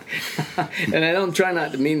 And I don't try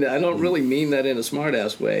not to mean that. I don't really mean that in a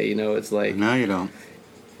smart-ass way. It's like No, you don't.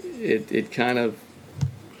 it kind of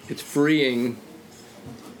it's freeing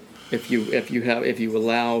if you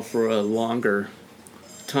allow for a longer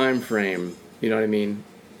time frame. You know what I mean?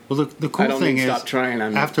 Well, the cool I don't thing mean is, stop trying.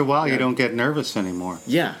 after a while, yeah. you don't get nervous anymore.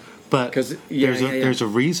 Yeah, But 'Cause- there's a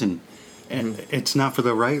reason, and it's not for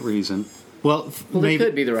the right reason. Well, Well, maybe it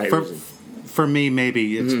could be the right reason. For me,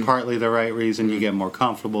 maybe it's partly the right reason. You get more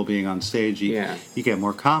comfortable being on stage. You get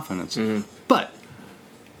more confidence. But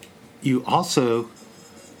you also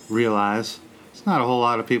realize it's not a whole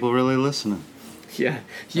lot of people really listening. yeah.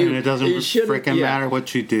 And it doesn't you shouldn't- freaking yeah. matter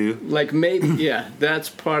what you do. Like maybe, yeah, that's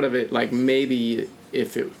part of it. Like maybe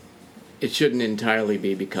if it shouldn't entirely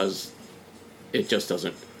be because it just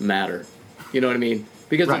doesn't matter. You know what I mean?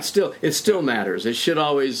 Because Right. it still matters. It should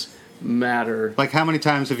always matter. Like, how many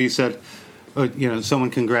times have you said, someone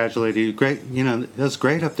congratulated you? Great, that's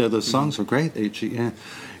great up there. Those songs were great.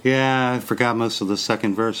 Yeah, I forgot most of the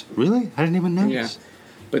second verse. Really? I didn't even notice. Yeah,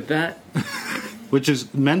 but that, Which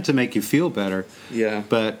is meant to make you feel better. yeah.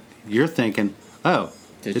 But you're thinking, oh,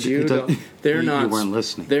 Did you? They're not. You weren't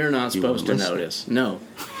listening. They're not You supposed to weren't listening. notice. No,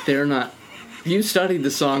 they're not. You studied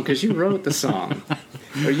the song because you wrote the song,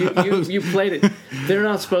 or you played it. They're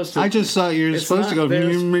not supposed to. I just thought you were It's supposed to not go. their-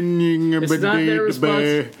 It's not their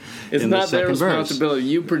responsibility. It's in the not their second verse. responsibility.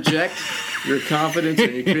 You project your confidence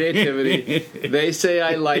and your creativity. They say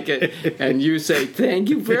I like it, and you say thank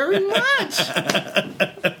you very much.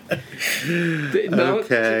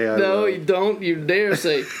 Okay, I no, will. you don't. You dare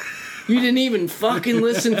say. You didn't even fucking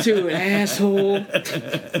listen to it, asshole.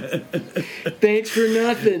 Thanks for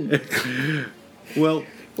nothing. Well,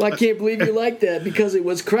 Well, I can't believe you like that because it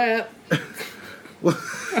was crap.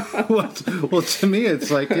 well, to me,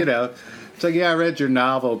 it's like it's like I read your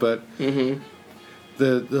novel, but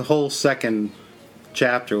the whole second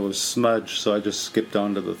chapter was smudged, so I just skipped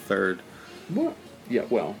on to the third. What? Yeah,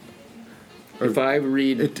 well, if I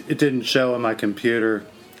read... It didn't show on my computer,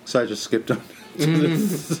 so I just skipped on to the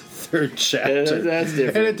third chapter. that's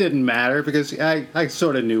different. And it didn't matter because I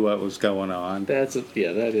sort of knew what was going on. that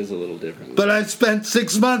is a little different. But I spent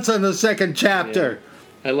 6 months on the second chapter.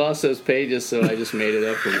 I lost those pages, so I just made it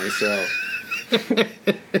up for myself.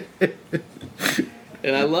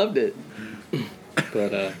 And I loved it.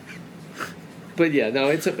 But yeah,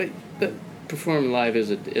 no, performing live is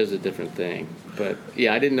a different thing. But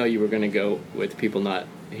yeah, I didn't know you were going to go with people not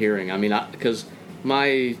hearing. I mean, because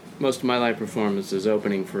most of my live performance is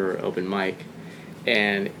opening for open mic,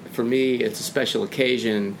 and for me, it's a special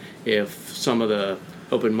occasion if some of the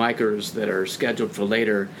open micers that are scheduled for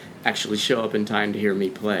later actually show up in time to hear me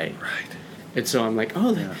play. Right. And so I'm like,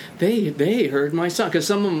 oh, they heard my song. Because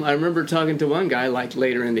some of them, I remember talking to one guy like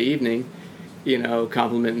later in the evening,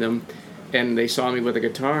 complimenting them. and they saw me with a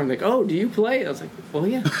guitar, and like, oh, do you play? I was like, well,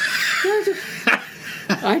 yeah.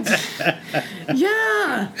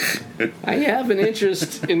 Yeah, I have an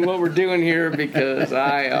interest in what we're doing here because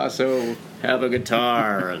I also have a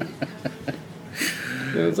guitar. And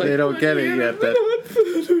it's like, They don't get it yet.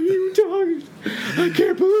 What are you talking? I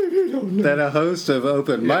can't believe you don't know. That a host of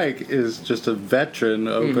open mic is just a veteran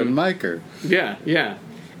open micer. Yeah.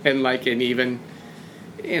 And even,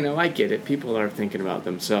 I get it. People are thinking about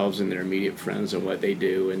themselves and their immediate friends and what they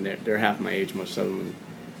do, and they're half my age, most of them.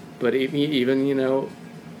 But even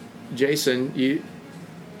Jason,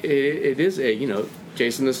 it is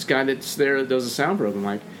Jason, this guy that's there that does the sound for open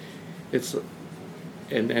mic. It's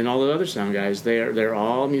and all the other sound guys, they're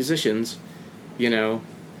all musicians,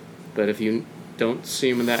 But if you don't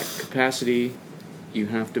see them in that capacity, you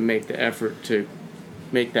have to make the effort to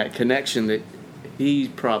make that connection that he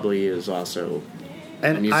probably is also.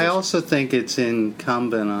 And I also think it's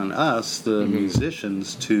incumbent on us, the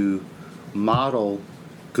musicians, to model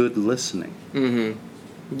good listening. Mm-hmm.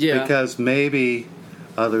 Yeah. Because maybe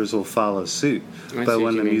others will follow suit. But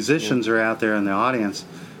when the musicians are out there in the audience,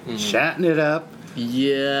 chatting it up.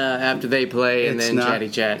 Yeah, after they play and then chatty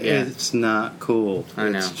chat. Yeah. It's not cool. I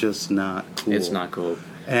know. It's just not cool. It's not cool.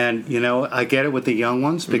 And, I get it with the young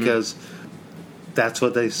ones because that's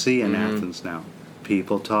what they see in Athens now.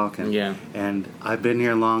 People talking. Yeah. And I've been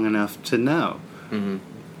here long enough to know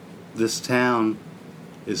this town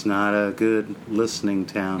is not a good listening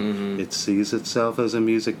town. It sees itself as a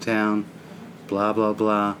music town, blah, blah,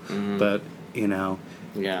 blah. But,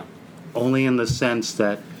 Yeah. only in the sense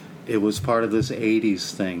that it was part of this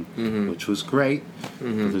 80s thing, which was great.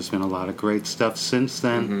 But there's been a lot of great stuff since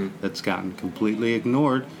then that's gotten completely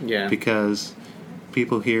ignored because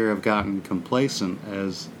people here have gotten complacent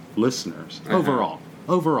as listeners overall.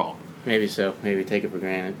 Maybe so. Maybe take it for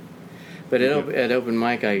granted. But at open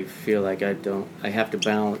mic, I feel like I have to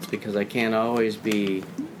balance because I can't always be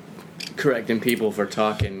correcting people for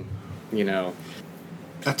talking,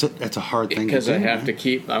 That's a hard thing to do.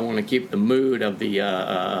 Because I want to keep the mood of the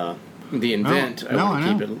event. I want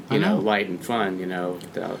to keep it, light and fun,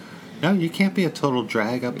 without... No, you can't be a total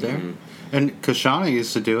drag up there. And Kashana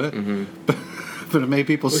used to do it, but it made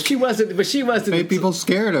people... Well, she wasn't... Made people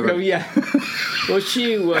scared of her. Oh, yeah. Well,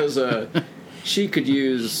 she was... she could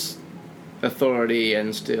use authority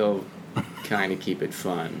and still kind of keep it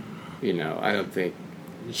fun. I don't think...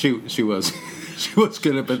 She was... She was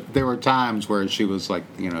good, but there were times where she was like,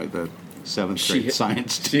 the 7th grade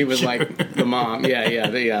science teacher. She was like the mom. Yeah,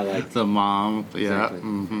 like the mom. Yeah,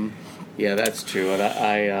 exactly. Yeah, that's true. And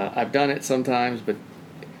I've done it sometimes, but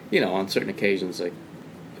on certain occasions, like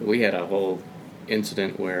we had a whole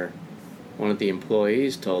incident where one of the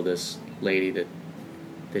employees told this lady that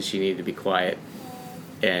she needed to be quiet,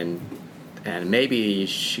 and maybe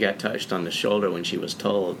she got touched on the shoulder when she was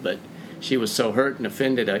told, but she was so hurt and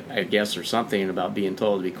offended, I guess, or something about being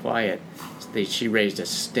told to be quiet. She raised a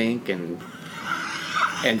stink and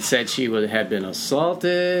said she had been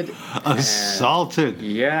assaulted. Assaulted?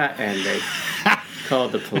 And they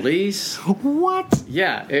called the police. What?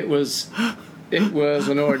 Yeah, it was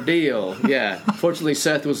an ordeal. Yeah. Fortunately,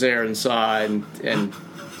 Seth was there and saw it and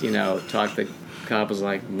talked. The cop was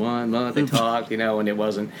like, 1 month they talked, and it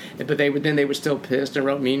wasn't. But they were still pissed and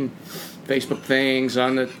wrote mean Facebook things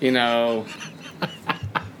on the,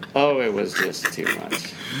 Oh, it was just too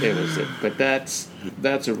much. But that's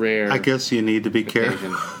a rare... I guess you need to be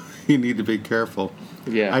careful. You need to be careful.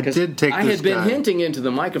 Yeah, I did take I had been hinting into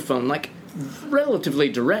the microphone, like, relatively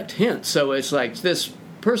direct hints, so it's like this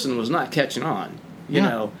person was not catching on, you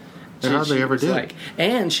know. They hardly ever did.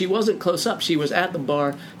 And she wasn't close up. She was at the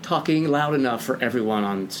bar talking loud enough for everyone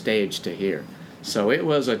on stage to hear. So it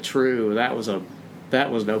was that was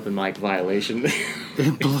an open mic violation.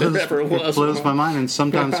 It blows my mind. And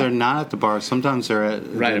sometimes they're not at the bar. Sometimes they're at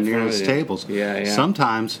the nearest tables. Yeah.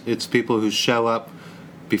 Sometimes it's people who show up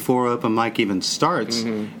before open mic even starts,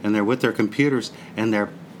 and they're with their computers, and their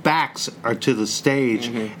backs are to the stage,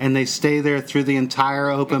 and they stay there through the entire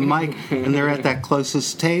open mic, and they're at that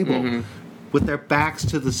closest table with their backs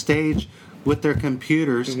to the stage with their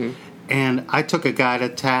computers. And I took a guy to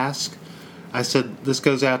task. I said, this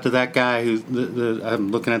goes out to that guy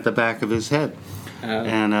I'm looking at the back of his head.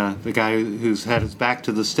 And the guy whose head is back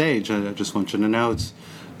to the stage. I just want you to know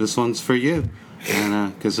this one's for you.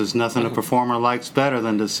 And because there's nothing a performer likes better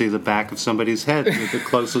than to see the back of somebody's head with the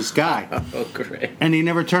closest guy. Oh, great. And he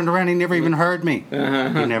never turned around. He never even heard me. He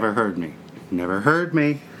never heard me. Never heard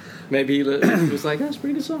me. Maybe he was like, that's a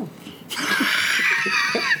pretty good song.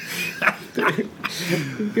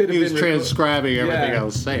 He was transcribing everything I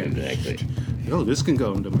was saying. Exactly. Oh, this can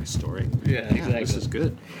go into my story. Yeah, exactly. This is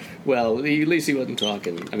good. Well, at least he wasn't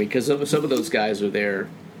talking. I mean, because some of those guys are there,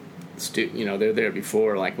 they're there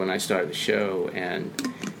before, like when I started the show, and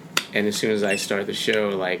as soon as I start the show,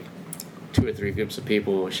 like 2 or 3 groups of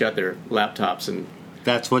people will shut their laptops and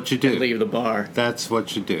that's what you do. And leave the bar. That's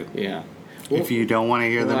what you do. Yeah. Well, if you don't want to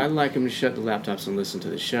hear them, I'd like them to shut the laptops and listen to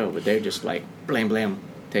the show, but they're just like blam blam,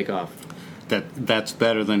 take off. That's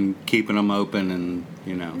better than keeping them open and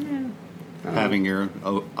having your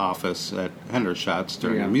office at Hendershots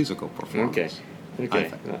during a musical performance.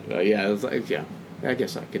 Okay. Yeah, it was like, yeah. I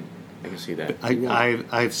guess I can see that.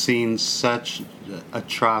 I've seen such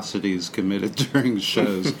atrocities committed during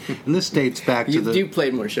shows, and this dates back to the. You've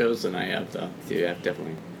played more shows than I have, though. Yeah,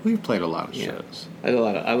 definitely. We've played a lot of shows. A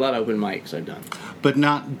lot of open mics I've done, but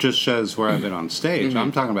not just shows where I've been on stage. Mm-hmm.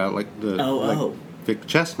 I'm talking about like Vic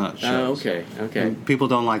Chestnut shows. Oh, okay. And people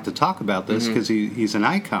don't like to talk about this because he's an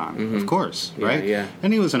icon, of course, right? Yeah.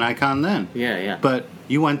 And he was an icon then. Yeah. But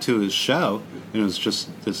you went to his show, and it was just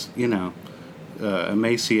this,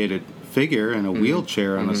 emaciated figure in a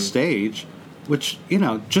wheelchair on a stage, which,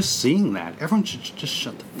 just seeing that, everyone should just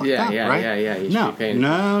shut the fuck up, right? Yeah. No.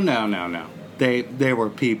 They were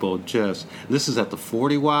people just... This is at the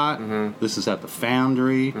 40 Watt. This is at the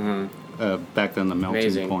Foundry. Back then, the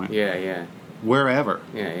Melting Point. Yeah. Wherever.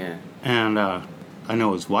 Yeah. And I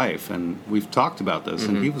know his wife, and we've talked about this,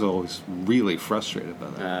 and he was always really frustrated by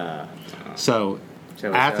that. So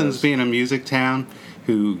Athens being a music town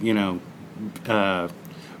who,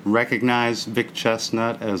 recognized Vic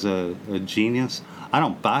Chestnut as a genius, I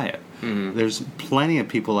don't buy it. There's plenty of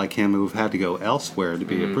people like him who have had to go elsewhere to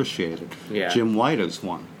be appreciated. Yeah. Jim White is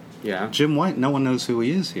one. Yeah. Jim White, no one knows who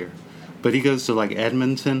he is here. But he goes to like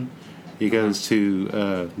Edmonton, he goes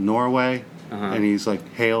to Norway, and he's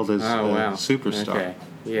like hailed as a superstar. Okay.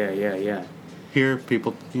 Yeah. Here,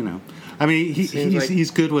 people, I mean, he's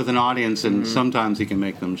good with an audience, and sometimes he can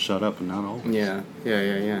make them shut up, and not always. Yeah.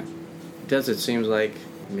 It seems like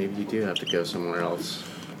maybe you do have to go somewhere else.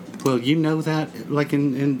 Well, that, like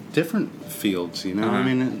in different fields, I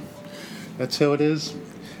mean, that's how it is.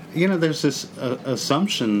 There's this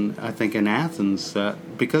assumption, I think, in Athens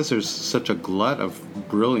that because there's such a glut of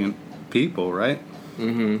brilliant people, right?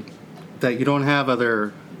 That you don't have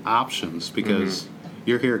other options because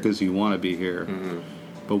you're here because you want to be here.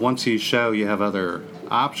 But once you show you have other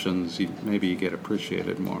options, maybe you get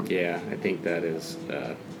appreciated more. Yeah, I think that is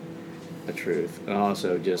the truth. And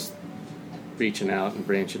also just reaching out and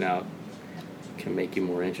branching out can make you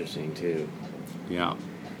more interesting too. Yeah.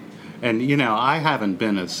 And I haven't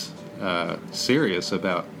been as serious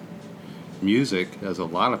about music as a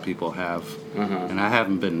lot of people have, and I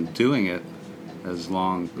haven't been doing it as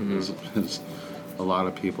long as a lot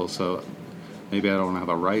of people, so maybe I don't have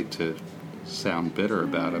a right to sound bitter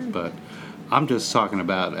about it, but I'm just talking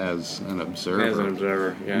about as an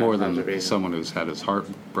observer, more than someone who's had his heart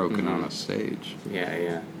broken on a stage.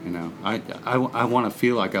 Yeah. I want to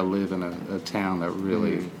feel like I live in a town that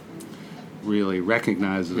really, really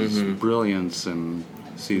recognizes brilliance and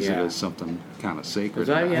sees it as something kind of sacred.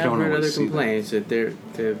 I've heard other complaints that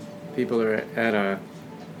the people are at a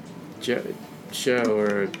show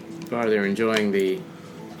or a bar, they're enjoying the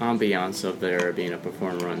ambiance of there being a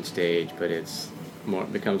performer on stage, but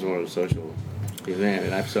becomes more of a social event.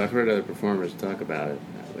 And I've heard other performers talk about it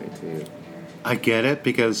that way too. I get it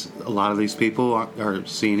because a lot of these people are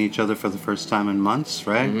seeing each other for the first time in months,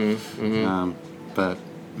 right? But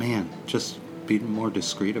man, just be more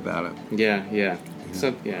discreet about it. Yeah.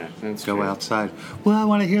 So, that's go true. Outside. Well, I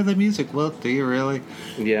want to hear the music. Well, do you really?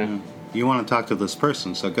 Yeah. You want to talk to this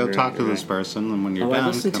person, so go talk to this person, and when you're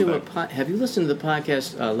done, come back. Have you listened to the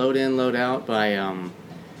podcast Load In, Load Out by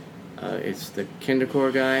it's the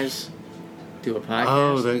Kindercore guys do a podcast?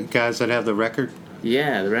 Oh, the guys that have the record?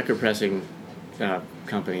 Yeah, the record pressing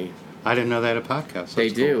company. I didn't know they had a podcast. They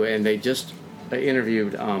do, and they just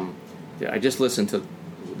interviewed. I just listened to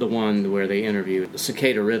the one where they interviewed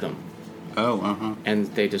Cicada Rhythm. Oh, And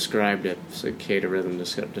they described it. Cicada Rhythm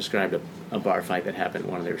described a bar fight that happened at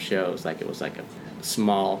one of their shows. Like it was like a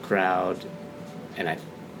small crowd, and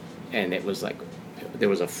it was like there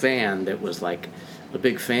was a fan that was like a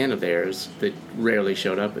big fan of theirs that rarely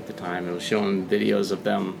showed up at the time. It was showing videos of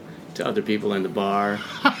them to other people in the bar.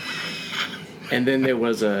 And then there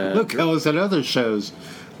was a... Look, I was at other shows,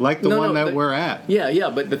 like the one that we're at. Yeah,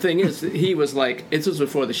 but the thing is, he was like... This was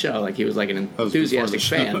before the show. Like, he was like an enthusiastic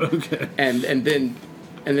fan. Okay. And then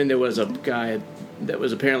there was a guy that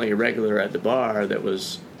was apparently a regular at the bar that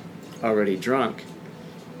was already drunk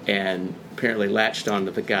and apparently latched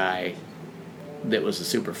onto the guy that was a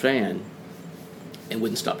super fan and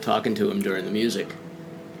wouldn't stop talking to him during the music.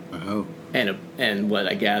 Oh. And what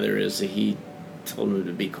I gather is that he told him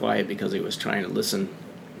to be quiet because he was trying to listen.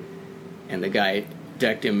 And the guy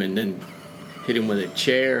decked him and then hit him with a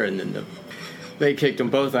chair, and then they kicked them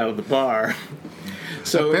both out of the bar.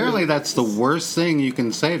 So apparently that's the worst thing you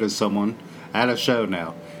can say to someone at a show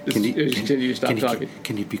now. Can you stop talking?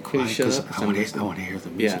 Can you be quiet? Because I want to hear the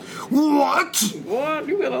music. Yeah. What? What?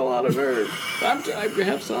 You got a lot of nerve. I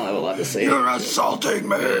have a lot to say. You're assaulting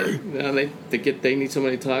me. No, they need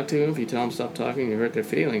somebody to talk to. If you tell them stop talking, you hurt their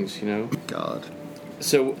feelings. God.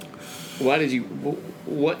 So, when did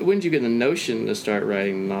you get the notion to start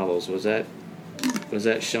writing novels? Was that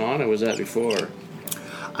Sean, or was that before?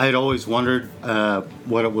 I had always wondered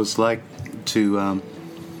what it was like to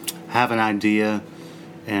have an idea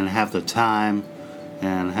and have the time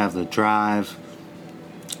and have the drive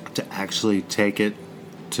to actually take it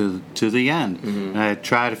to the end. Mm-hmm. And I had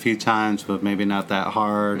tried a few times, but maybe not that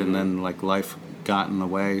hard, and then life got in the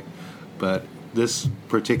way. But this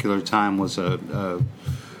particular time was a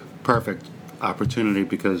perfect opportunity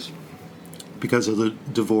because of the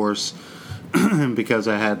divorce, and because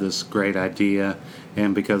I had this great idea,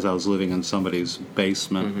 and because I was living in somebody's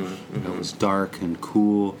basement. It was dark and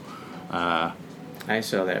cool. I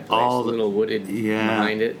saw that place, little wooded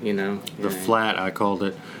behind it, The flat, I called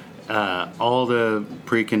it. All the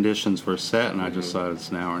preconditions were set, and I just thought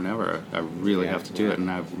it's now or never. I really have to do it,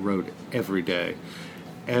 and I wrote every day,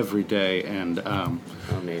 and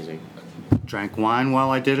amazing. Drank wine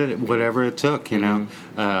while I did it, whatever it took,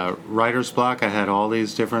 writer's block. I had all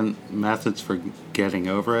these different methods for getting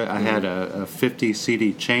over it. I had a 50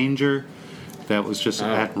 CD changer that was just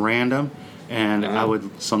at random. And I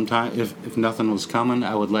would sometimes, if nothing was coming,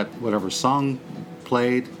 I would let whatever song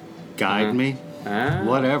played guide me,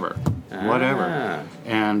 whatever.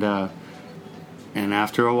 And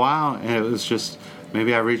after a while, it was just,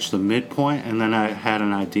 maybe I reached the midpoint, and then I had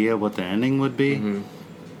an idea what the ending would be.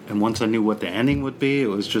 And once I knew what the ending would be, it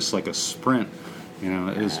was just like a sprint.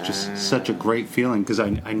 It was just such a great feeling, because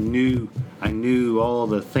I knew all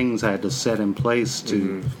the things I had to set in place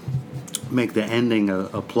to make the ending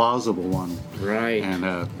a plausible one. Right. And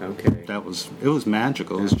okay. It was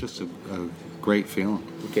magical. It was just a great feeling.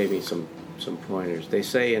 You gave me some pointers. They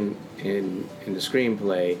say in the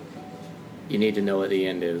screenplay, you need to know what the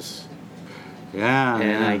end is. Yeah.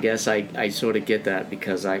 And I guess I sort of get that,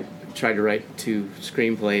 because I tried to write 2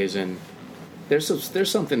 screenplays, and there's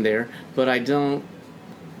something there, but I don't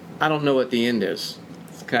know what the end is.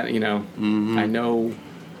 It's kind of, I know,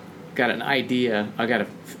 got an idea. I got an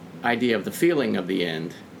idea of the feeling of the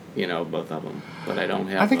end, both of them, but I don't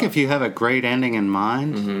have. I think if you have a great ending in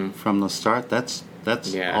mind from the start, that's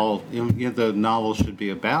all. The novel should be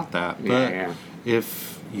about that. But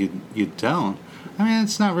if you don't,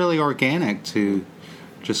 it's not really organic to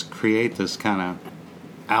just create this kind of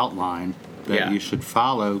outline that you should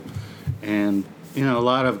follow, and a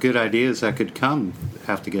lot of good ideas that could come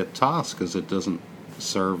have to get tossed because it doesn't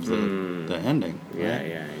serve the ending. Right?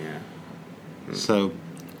 Yeah. So.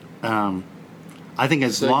 I think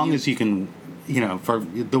as long as you can, for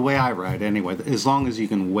the way I write anyway, as long as you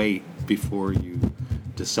can wait before you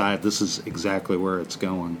decide this is exactly where it's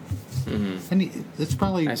going. And it's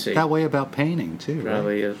probably that way about painting too.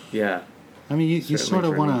 Probably, right? Yeah. You sort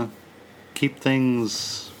of want to keep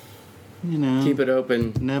things, keep it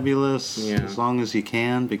open, nebulous as long as you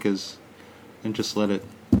can, and just let it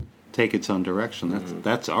take its own direction.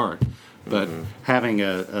 That's art. But having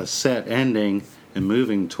a set ending and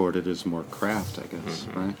moving toward it is more craft, I guess,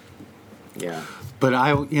 right? Yeah. But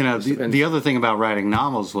the other thing about writing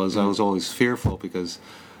novels was I was always fearful, because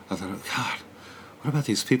I thought, oh, God, what about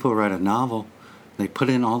these people who write a novel? They put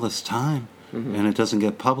in all this time, and it doesn't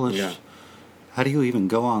get published. Yeah. How do you even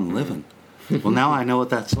go on living? Well, now I know what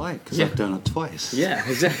that's like, because I've done it twice. Yeah,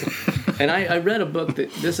 exactly. And I read a book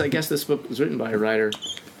I guess this book was written by a writer.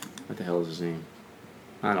 What the hell is his name?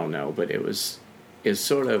 I don't know, but is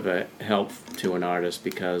sort of a help to an artist,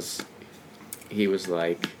 because he was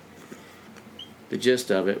like, the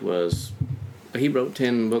gist of it was, he wrote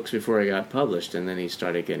 10 books before he got published, and then he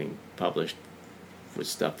started getting published with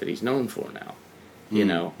stuff that he's known for now,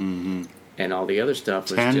 and all the other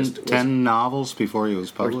stuff was 10 novels before he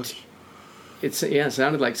was published. It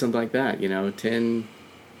sounded like something like that, 10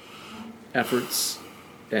 efforts,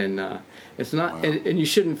 and it's not, wow. and you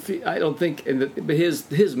shouldn't feel, I don't think, but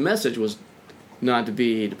his message was not to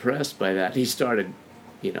be depressed by that. He started,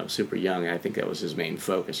 super young. I think that was his main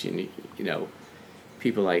focus.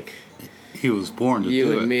 People like he was born to do it.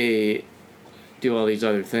 You and me do all these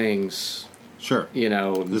other things. Sure.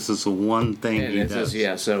 This is the one thing he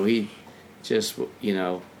does. So he just,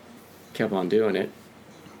 kept on doing it.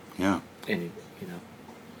 Yeah. And,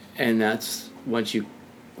 and that's once you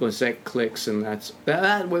once that clicks, and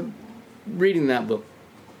that with reading that book,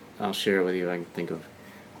 I'll share with you. I can think of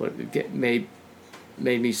what made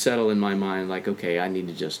me settle in my mind. Like, okay, I need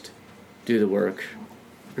to just do the work,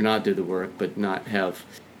 or not do the work, but not have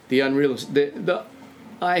the unrealistic.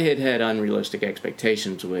 I had unrealistic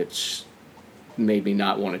expectations, which made me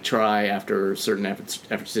not want to try after certain efforts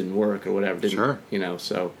didn't work or whatever. Sure.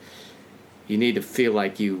 So you need to feel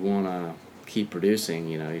like you want to keep producing.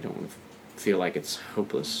 You don't want to feel like it's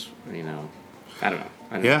hopeless. I don't know.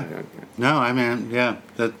 Yeah. No, I mean, yeah,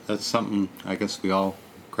 that's something I guess we all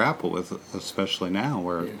grapple with, especially now,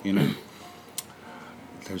 where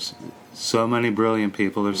there's so many brilliant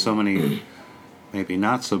people. There's so many maybe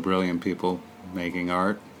not so brilliant people making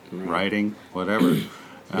art, writing, whatever.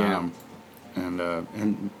 And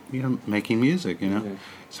making music.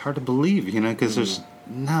 It's hard to believe. Because there's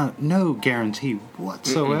no guarantee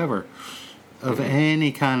whatsoever of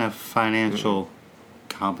any kind of financial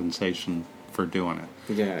compensation for doing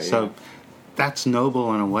it. So that's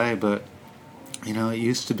noble in a way, but it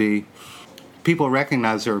used to be people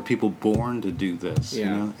recognize there were people born to do this.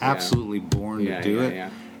 Absolutely born to do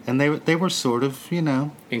it. And they were sort of,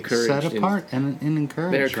 encouraged, set apart and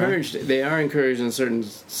encouraged. They're encouraged. Right? They are encouraged in certain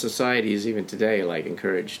societies, even today, like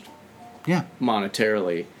encouraged,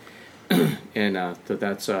 monetarily. And so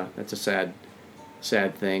that's a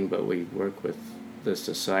sad thing. But we work with the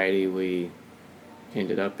society we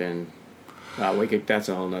ended up in. That's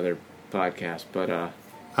a whole nother podcast. But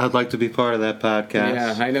I'd like to be part of that podcast.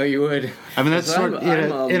 Yeah, I know you would. I mean, that's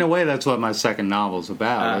in a way, that's what my second novel's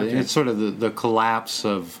about. Okay. It's sort of the collapse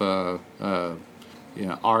of art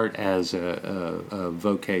as a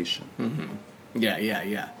vocation. Mm-hmm.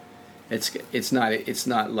 Yeah. It's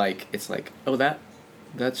not like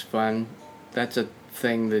that's fun. That's a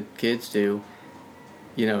thing that kids do.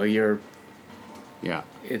 It's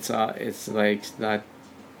like not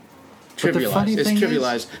trivialized. It's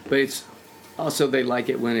trivialized, but it's. Also, they like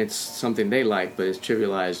it when it's something they like, but it's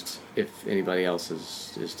trivialized if anybody else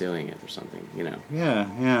is doing it or something,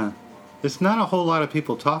 Yeah. There's not a whole lot of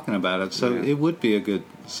people talking about it, so it would be a good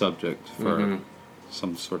subject for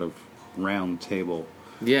some sort of round table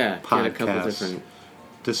podcast get a couple different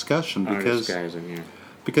discussion. Guys in here.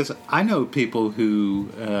 Because I know people who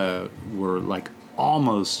were like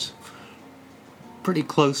almost pretty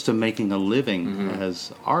close to making a living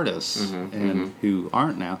as artists and who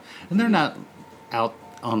aren't now. And they're not out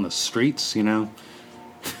on the streets,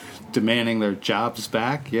 demanding their jobs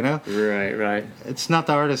back, Right. It's not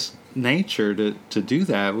the artist's nature to do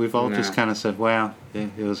that. We've all just kind of said, well,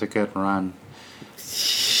 it was a good run.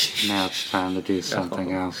 Now it's time to do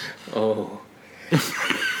something else. Oh.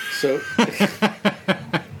 So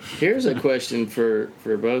here's a question for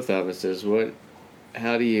both of us is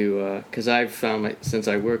how do you, because I've found, since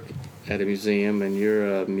I work at a museum and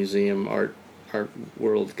you're a museum art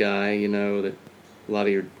world guy, that a lot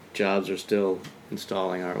of your jobs are still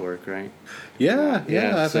installing artwork, right? Yeah,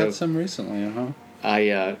 I've had some recently,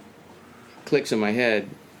 I, clicks in my head,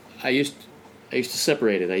 I used to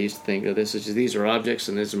separate it. I used to think, these are objects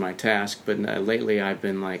and this is my task, but lately I've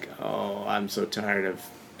been like, I'm so tired of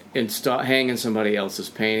hanging somebody else's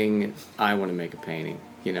painting. I want to make a painting.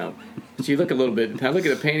 So you look a little bit. I look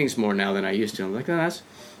at the paintings more now than I used to. I'm like, that's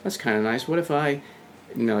kind of nice. What if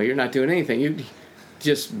you're not doing anything. You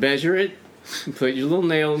just measure it, put your little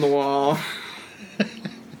nail in the wall,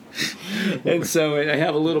 and so I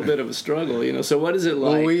have a little bit of a struggle. So what is it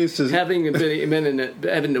like having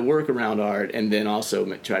to work around art and then also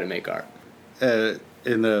try to make art?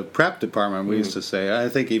 In the prep department, we used to say, I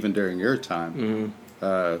think even during your time.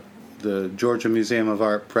 The Georgia Museum of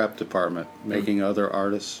Art prep department, making other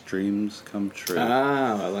artists' dreams come true.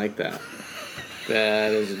 Ah, I like that.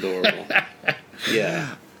 That is adorable.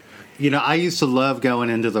 Yeah. I used to love going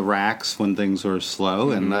into the racks when things were slow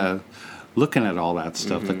and looking at all that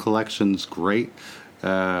stuff. The collection's great.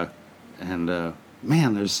 And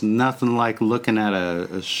there's nothing like looking at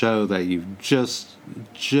a show that you've just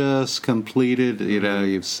completed.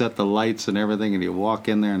 You've set the lights and everything, and you walk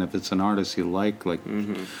in there, and if it's an artist you like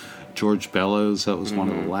George Bellows, that was one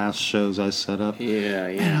of the last shows I set up. Yeah.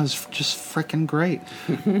 Man, it was just freaking great.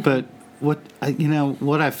 But what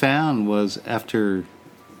I found was after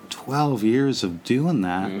 12 years of doing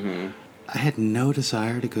that, I had no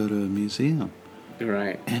desire to go to a museum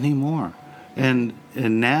anymore. And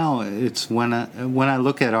now it's when I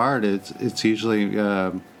look at art, it's usually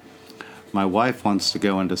my wife wants to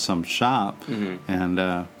go into some shop, and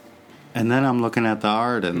then I'm looking at the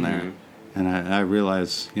art in there. And I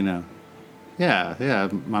realize, my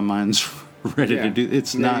mind's ready to do.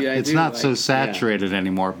 It's not so saturated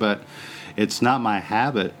anymore. But it's not my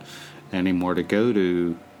habit anymore to go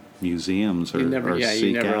to museums or You never, seek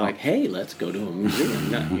you never out. like, hey, let's go to a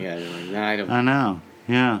museum. No, yeah, you're like, no, I don't. I know,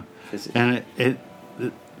 yeah. 'Cause And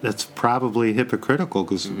that's probably hypocritical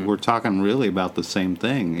because we're talking really about the same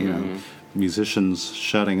thing. You know, musicians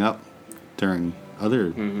shutting up during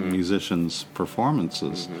other musicians'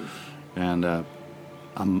 performances, and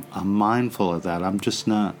I'm mindful of that. I'm just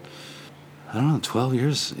not. I don't know. 12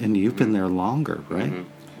 years, and you've been there longer, right?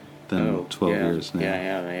 Than 12 years now.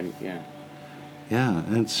 Yeah. Yeah,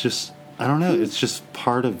 and it's just, I don't know, it's just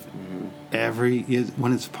part of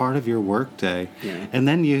when it's part of your work day. Yeah. And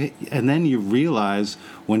then you realize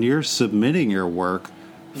when you're submitting your work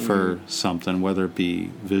for something, whether it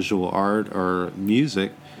be visual art or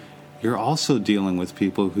music, you're also dealing with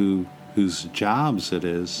people whose jobs it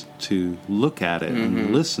is to look at it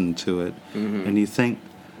and listen to it. And you think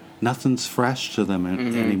nothing's fresh to them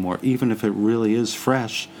anymore, even if it really is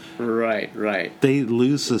fresh. Right. They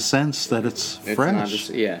lose the sense that it's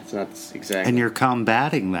fresh. It's not exactly. And you're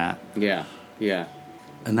combating that. Yeah.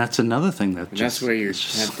 And that's another thing That's where you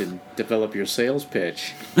have to develop your sales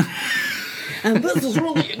pitch. And this is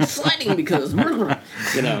really exciting because,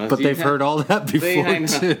 you know. But they've heard all that before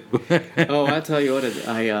too. Oh, I tell you what,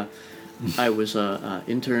 I was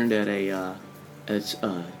interned at a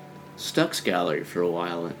Stuck's Gallery for a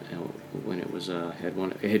while when it was it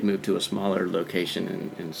had moved to a smaller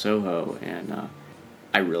location in Soho, and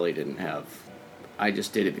I really didn't have. I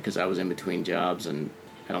just did it because I was in between jobs, and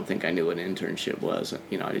I don't think I knew what an internship was.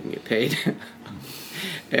 You know, I didn't get paid,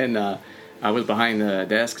 and I was behind the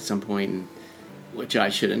desk at some point, and, which I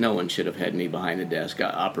should have. No one should have had me behind the desk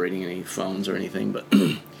operating any phones or anything, but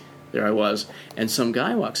there I was, and some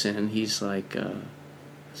guy walks in, and he's like.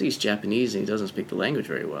 He's Japanese and he doesn't speak the language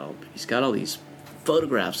very well. But he's got all these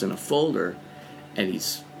photographs in a folder, and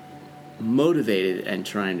he's motivated and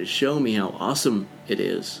trying to show me how awesome it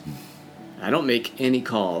is. I don't make any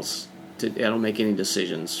calls. I don't make any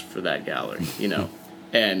decisions for that gallery, you know.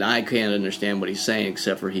 And I can't understand what he's saying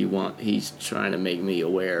except for he's trying to make me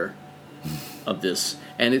aware of this.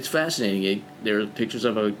 And it's fascinating. There are pictures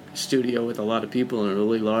of a studio with a lot of people and a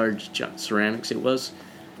really large ceramics. It was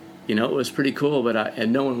pretty cool, but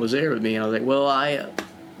and no one was there with me. And I was like, well, I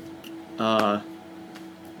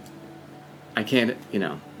can't, you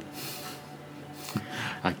know.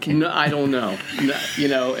 I can't. No, I don't know. No, you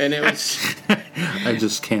know, and it was. I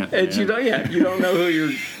just can't. And you don't know who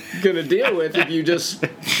you're gonna deal with if you just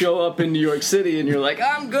show up in New York City and you're like,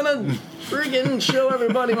 I'm gonna friggin' show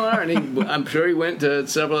everybody my art. And I'm sure he went to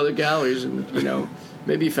several other galleries and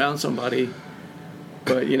maybe found somebody.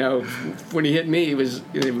 But, when he hit me, it was.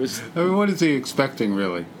 I mean, what is he expecting,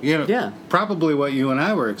 really? Yeah. Probably what you and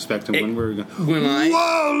I were expecting when we were going,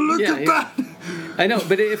 whoa, look at that! I know,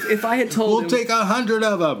 but if I had told him... We'll take 100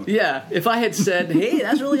 of them! Yeah, if I had said, hey,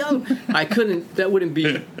 that's really awesome, I couldn't, that wouldn't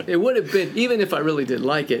be... It would have been, even if I really did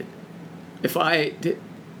like it,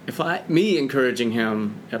 me encouraging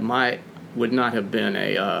him would not have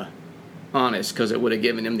been honest, because it would have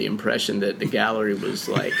given him the impression that the gallery was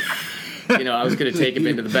like... I was going to take him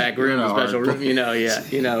into the back room, the special room,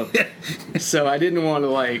 So I didn't want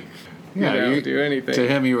to, do anything. To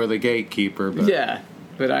him, you were the gatekeeper. But yeah,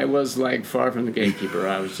 but I was, far from the gatekeeper.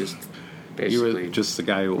 I was just basically... You were just the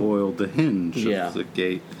guy who oiled the hinge of the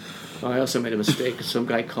gate. Well, I also made a mistake. Some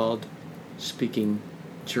guy called speaking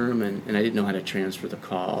German, and I didn't know how to transfer the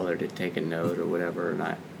call or to take a note or whatever, and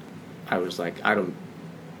I was like, I don't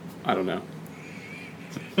know.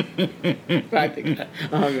 I think I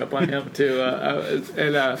hung up on him too,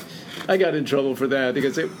 and I got in trouble for that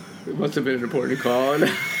because it must have been an important call.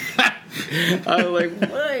 And I was like,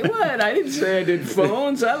 "Wait, what? I didn't say I did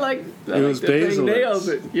phones. I like was the thing nails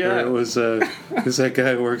Basilitz. it." Yeah, it was that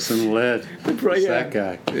guy who works in lead. Right, that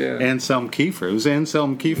guy. Yeah. Anselm Kiefer. It was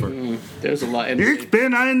Anselm Kiefer. There's a lot. Ich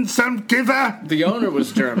bin Anselm Kiefer. The owner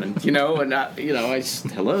was German,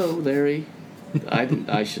 and hello, Larry.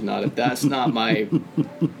 I should not have. That's not my.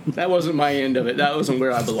 That wasn't my end of it. That wasn't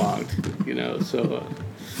where I belonged. So.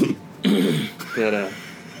 But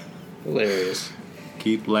hilarious.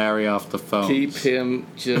 Keep Larry off the phone. Keep him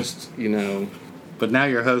just. But now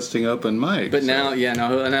you're hosting open mic. But now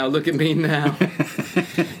look at me now.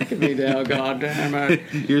 Look at me now. God damn it.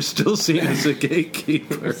 You're still seen as a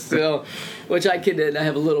gatekeeper. Still, which I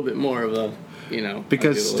have a little bit more of a.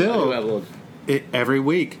 Because every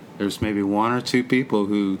week. There's maybe one or two people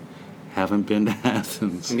who haven't been to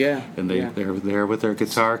Athens. Yeah. And they're there with their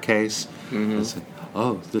guitar case. Mm-hmm. And say,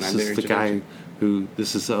 this is the guy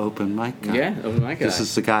this is the open mic guy. Yeah, open mic guy. This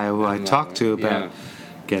is the guy who I talked to about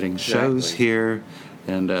getting shows here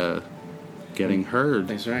and getting heard.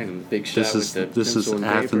 That's right. And the big shot This is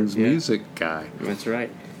Athens music guy. That's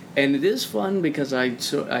right. And it is fun because I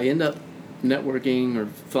end up networking or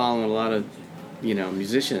following a lot of,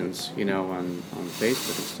 musicians, on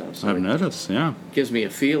Facebook and stuff. So I've noticed, yeah. It gives me a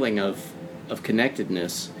feeling of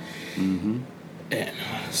connectedness. Mm-hmm. And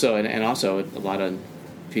so, and also a lot of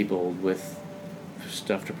people with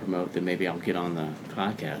stuff to promote that maybe I'll get on the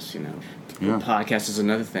podcast, Yeah. The podcast is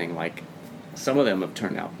another thing. Like, some of them have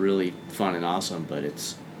turned out really fun and awesome, but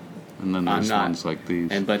it's... And then there's ones like these.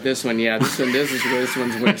 But this one, this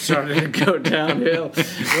one's when it started to go downhill.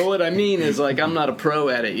 Well, what I mean is, like, I'm not a pro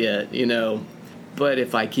at it yet, but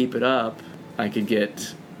if I keep it up, I could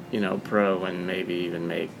get, pro and maybe even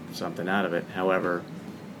make something out of it. However,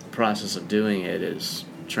 the process of doing it is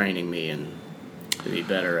training me and to be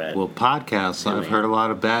better at. Well, podcasts, I've heard a lot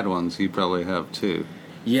of bad ones. You probably have too.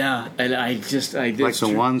 Yeah, and I like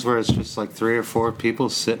the ones where it's just like 3 or 4 people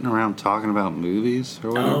sitting around talking about movies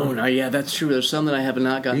or whatever. Oh no, yeah, that's true. There's some that I have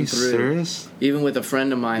not gotten through. Are you serious? Even with a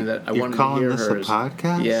friend of mine that I wanted to hear calling this hers. a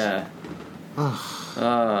podcast? Yeah.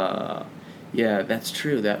 Yeah, that's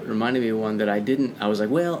true. That reminded me of one that I didn't. I was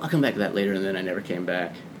like, well, I'll come back to that later, and then I never came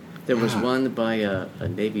back. There was one by a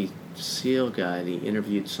Navy SEAL guy. And he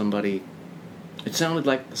interviewed somebody. It sounded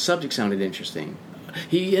like the subject sounded interesting.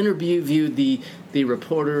 He interviewed the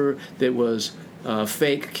reporter that was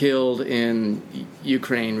fake killed in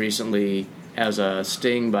Ukraine recently as a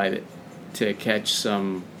sting to catch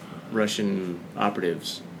some Russian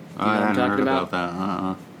operatives. You know I what I'm hadn't talking heard about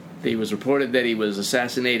that. It was reported that he was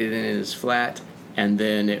assassinated in his flat, and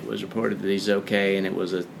then it was reported that he's okay, and it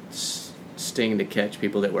was a sting to catch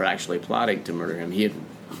people that were actually plotting to murder him.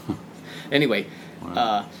 Anyway.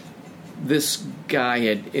 Wow. This guy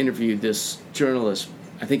had interviewed this journalist.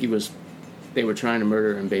 I think they were trying to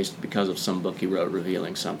murder him because of some book he wrote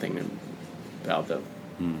revealing something about the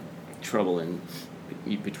trouble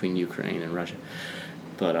between Ukraine and Russia.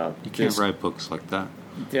 But you can't write books like that.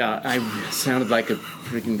 Yeah, it sounded like a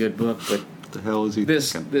freaking good book, but what the hell is he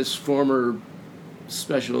thinking? This former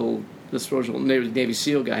special Navy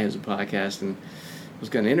SEAL guy has a podcast, and I was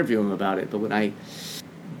going to interview him about it, but when I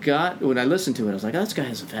listened to it, I was like, oh, this guy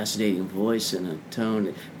has a fascinating voice and a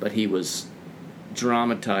tone, but he was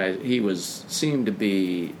dramatized. He seemed to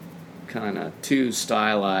be kind of too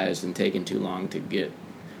stylized and taking too long to get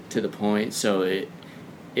to the point. So it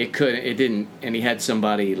didn't, and he had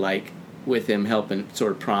somebody like with him helping,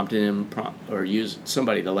 sort of prompting him, or use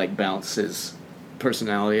somebody to like bounce his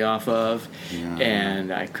personality off of. Yeah.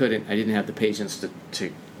 And I didn't have the patience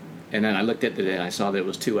to. And then I looked at it and I saw that it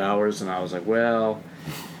was 2 hours, and I was like, well.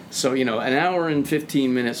 So, an hour and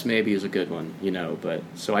 15 minutes maybe is a good one, but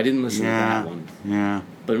so I didn't listen to that one. Yeah.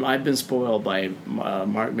 But I've been spoiled by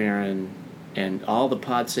Mark Maron and all the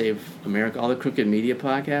Pod Save America, all the Crooked Media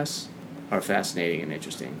podcasts are fascinating and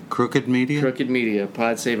interesting. Crooked Media? Crooked Media,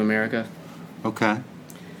 Pod Save America. Okay.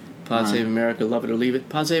 Pod Save America, Love It or Leave It.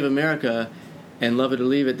 Pod Save America and Love It or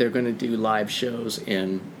Leave It, they're going to do live shows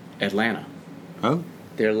in Atlanta. Oh?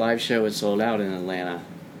 Their live show is sold out in Atlanta.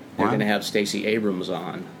 They're going to have Stacey Abrams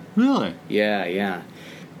on. Really? Yeah.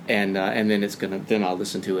 And then I'll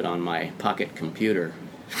listen to it on my pocket computer.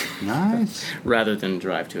 Nice. Rather than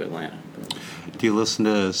drive to Atlanta. Do you listen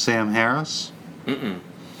to Sam Harris? Mm-mm.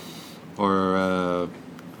 Or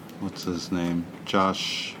what's his name?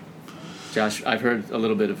 Josh, I've heard a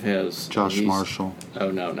little bit of his. Josh Marshall.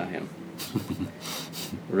 Oh no, not him.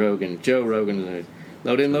 Joe Rogan.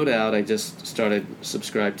 Load in, load out. I just started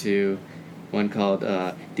subscribe to one called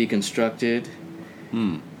Deconstructed.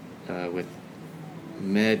 With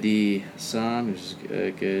Mehdi Hassan, which is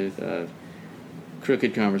good.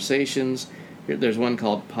 Crooked Conversations. There's one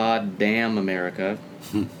called Pod Damn America.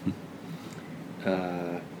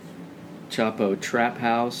 Chapo Trap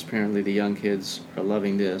House. Apparently the young kids are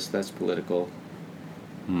loving this. That's political.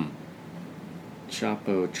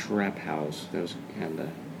 Chapo Trap House. I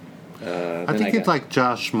think it's like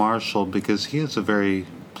Josh Marshall because he has a very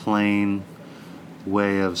plain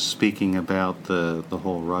way of speaking about the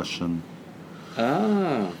whole Russian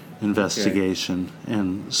investigation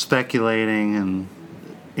and speculating and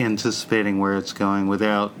anticipating where it's going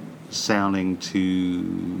without sounding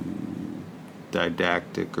too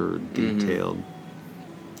didactic or detailed.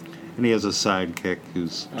 And he has a sidekick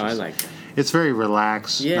who's just, I like that. It's very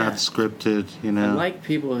relaxed, not scripted, I like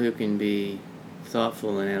people who can be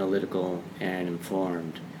thoughtful and analytical and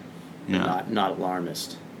informed, and not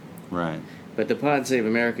alarmist. Right. But the Pod Save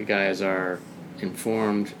America guys are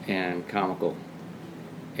informed and comical,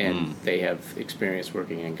 and they have experience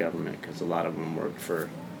working in government because a lot of them worked for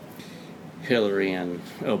Hillary and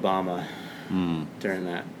Obama during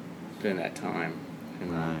that time.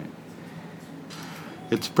 And, right.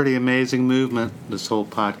 It's a pretty amazing movement, this whole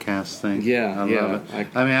podcast thing. Yeah, I love it.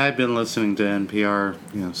 I mean, I've been listening to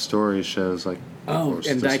NPR, story shows like.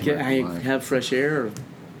 And I have Fresh Air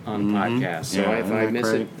on podcasts, so if I miss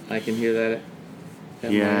it, I can hear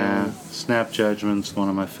that. Snap Judgment's one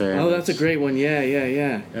of my favorites. Oh, that's a great one.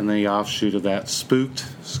 Yeah. And the offshoot of that, Spooked,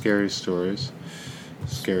 Scary Stories.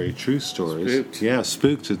 Scary True Stories. Spooked. Yeah,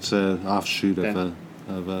 Spooked. It's an offshoot of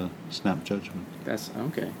Snap Judgment. That's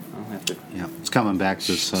okay. I'll have to. Yeah, it's coming back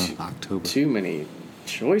this October. Too many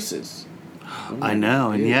choices. I know,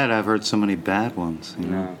 and yet I've heard so many bad ones.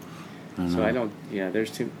 No. So I don't. Yeah, there's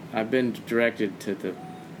too. I've been directed to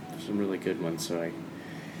some really good ones, so I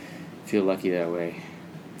feel lucky that way.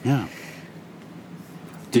 Yeah.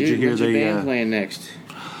 Did you hear when's your band playing next?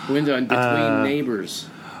 When's on Between Neighbors?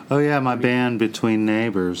 Oh yeah, my band Between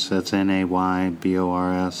Neighbors. That's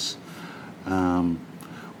NAYBORS.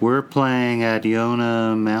 We're playing at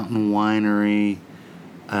Yona Mountain Winery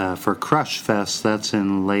for Crush Fest. That's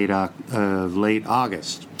in late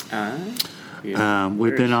August.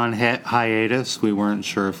 We've been on hiatus. We weren't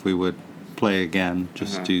sure if we would play again,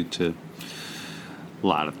 just due to a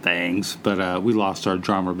lot of things. But we lost our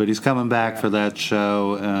drummer. But he's coming back for that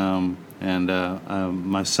show. And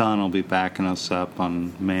my son will be backing us up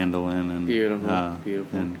on mandolin and beautiful.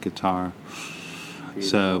 And guitar. Beautiful.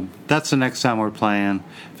 So that's the next time we're playing.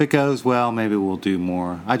 If it goes well, maybe we'll do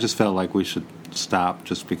more. I just felt like we should stop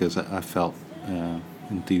just because I felt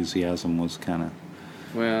enthusiasm was kind of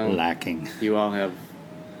lacking. You all have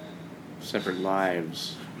separate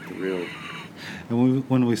lives. And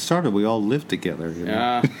when we started, we all lived together.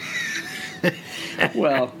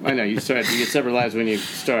 Well, I know you get separate lives when you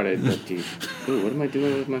started, but what am I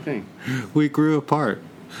doing with my thing? We grew apart.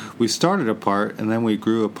 We started apart, and then we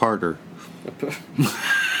grew aparter.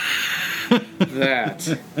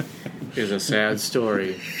 That is a sad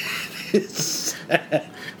story. It's sad.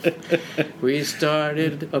 We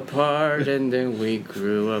started apart, and then we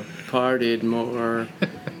grew aparted more.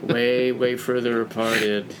 Way further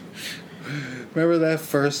aparted. Remember that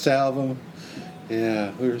first album?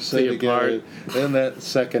 Yeah, we were so together. Then that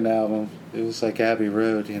second album, it was like Abbey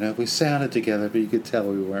Road, We sounded together, but you could tell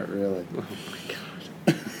we weren't really. Oh, my God.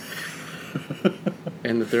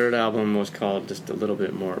 And the third album was called Just a Little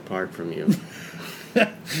Bit More Apart From You.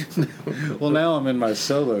 Well, now I'm in my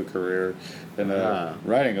solo career and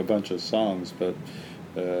writing a bunch of songs, but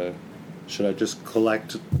should I just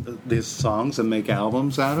collect these songs and make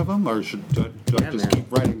albums out of them? Or do I just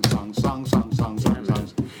keep writing songs,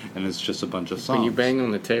 and it's just a bunch of songs? When you bang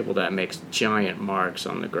on the table, that makes giant marks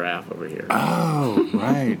on the graph over here. Oh,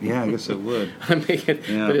 right. Yeah, I guess it would. But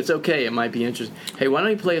it's okay. It might be interesting. Hey, why don't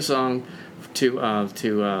you play a song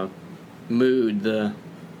to Mood the...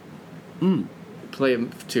 Play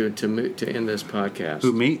to end this podcast.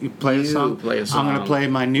 Who, me? You play a song? Play a song. I'm going to play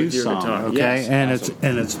my new song, guitar. okay? Yes, and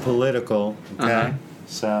awesome. it's political, okay?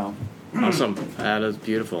 So awesome. That is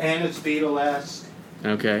beautiful. And it's Beatlesque.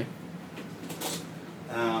 Okay.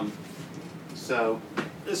 So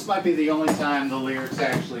this might be the only time the lyrics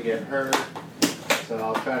actually get heard. So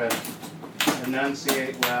I'll try to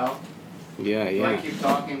enunciate well. Yeah. Do I keep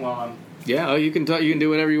talking while I'm... Yeah. Oh, you can talk. You can do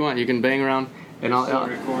whatever you want. You can bang around. And I'll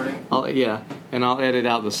recording. I'll edit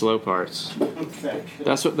out the slow parts. Okay.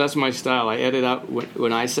 That's my style. I edit out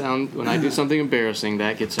when I do something embarrassing,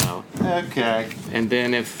 that gets out. Okay. And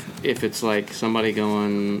then if it's like somebody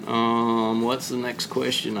going, what's the next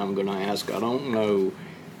question I'm going to ask? I don't know.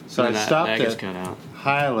 So I stopped that gets cut out.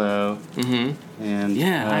 High-low. Mm-hmm. And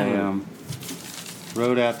I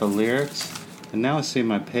wrote out the lyrics. And now I see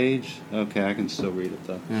my page. Okay, I can still read it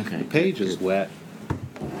though. Okay. The page is wet.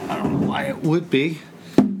 I don't know why it would be.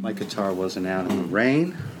 My guitar wasn't out in the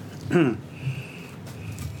rain. I'm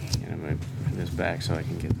going to put this back so I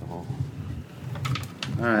can get the whole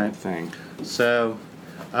thing. So,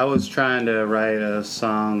 I was trying to write a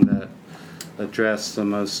song that addressed the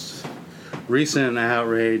most recent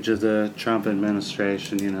outrage of the Trump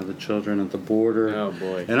administration, the children at the border. Oh,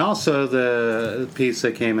 boy. And also the piece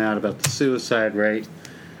that came out about the suicide rate.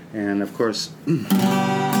 And, of course...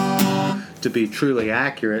 to be truly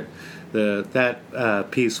accurate, that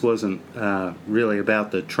piece wasn't really about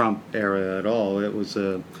the Trump era at all. It was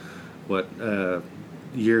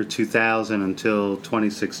year 2000 until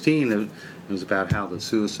 2016. It was about how the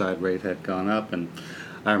suicide rate had gone up, and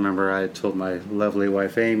I remember I told my lovely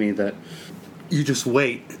wife Amy that you just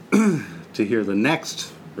wait to hear the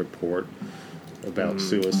next report about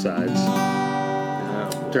suicides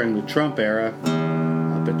during the Trump era.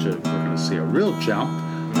 I bet you we're going to see a real jump.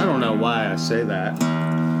 I don't know why I say that.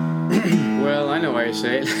 Well, I know why you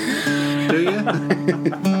say it. Do you?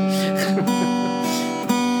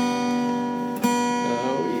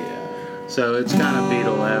 So it's kind of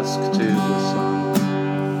Beatle-esque too, this song.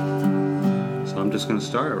 So I'm just going to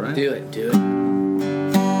start it, right? Do it.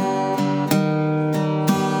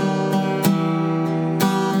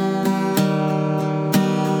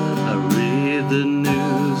 I read the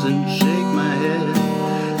news and shake my head.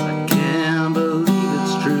 I can't believe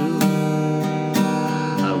it's true.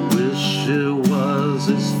 I wish it was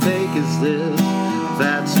as fake as this.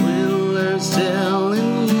 Fat swindlers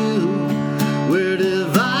telling you we're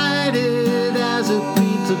divided as a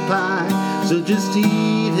pizza pie. So just eat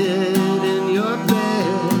it in your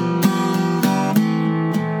bed.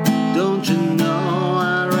 Don't you know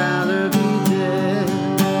I'd rather be dead?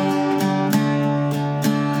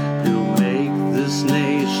 He'll make this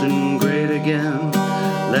nation great again.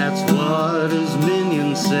 That's what his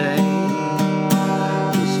minions say.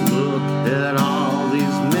 Just look at all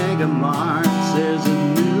these mega marts. There's a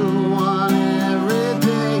new one every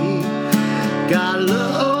day. Got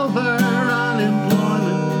lower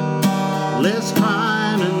unemployment, less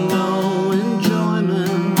crime and no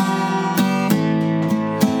enjoyment.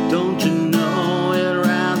 Don't you know I'd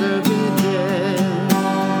rather be dead?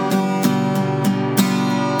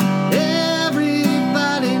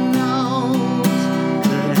 Everybody knows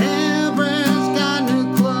the Emperor's got new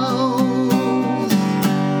clothes.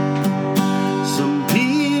 Some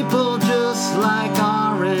people just like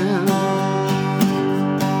orange.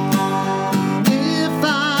 If I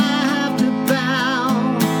have to bow,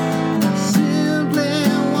 I simply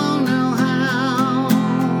won't know how.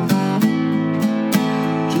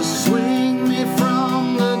 Just swing me from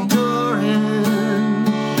the door and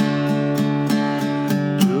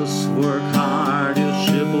just work hard, your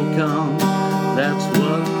ship will come. That's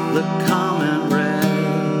what the comment read.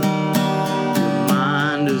 Your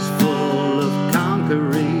mind is full of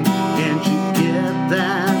conquering. Can't you get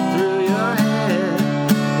that through your head?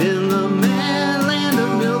 In the mad land of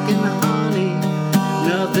milk and honey,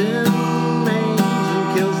 nothing remains and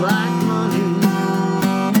kills like money.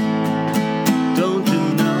 Don't you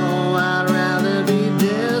know I'd rather be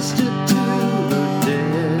destitute or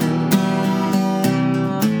dead?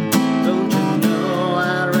 Don't you know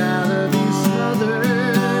I'd rather be smothered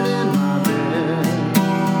in my bed?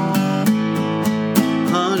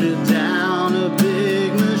 Hunted down a big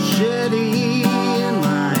machete in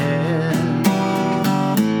my head.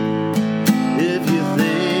 If you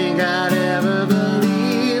think I'd ever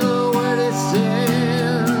believe a word it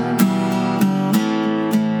said,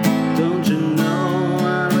 don't you know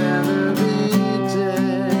I'd rather be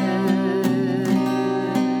dead?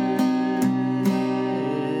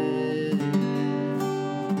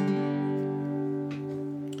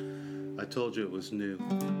 I told you it was new.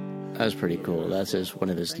 That's pretty cool. That's one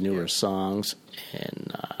of his newer songs,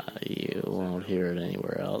 and you won't hear it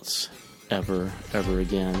anywhere else ever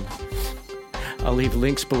again. I'll leave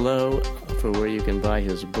links below for where you can buy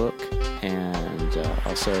his book, and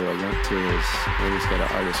also a link to he's got an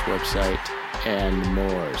artist website and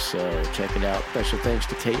more. So check it out. Special thanks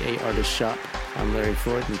to KA Artist Shop. I'm Larry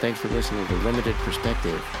Ford, and thanks for listening to Limited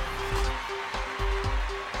Perspective.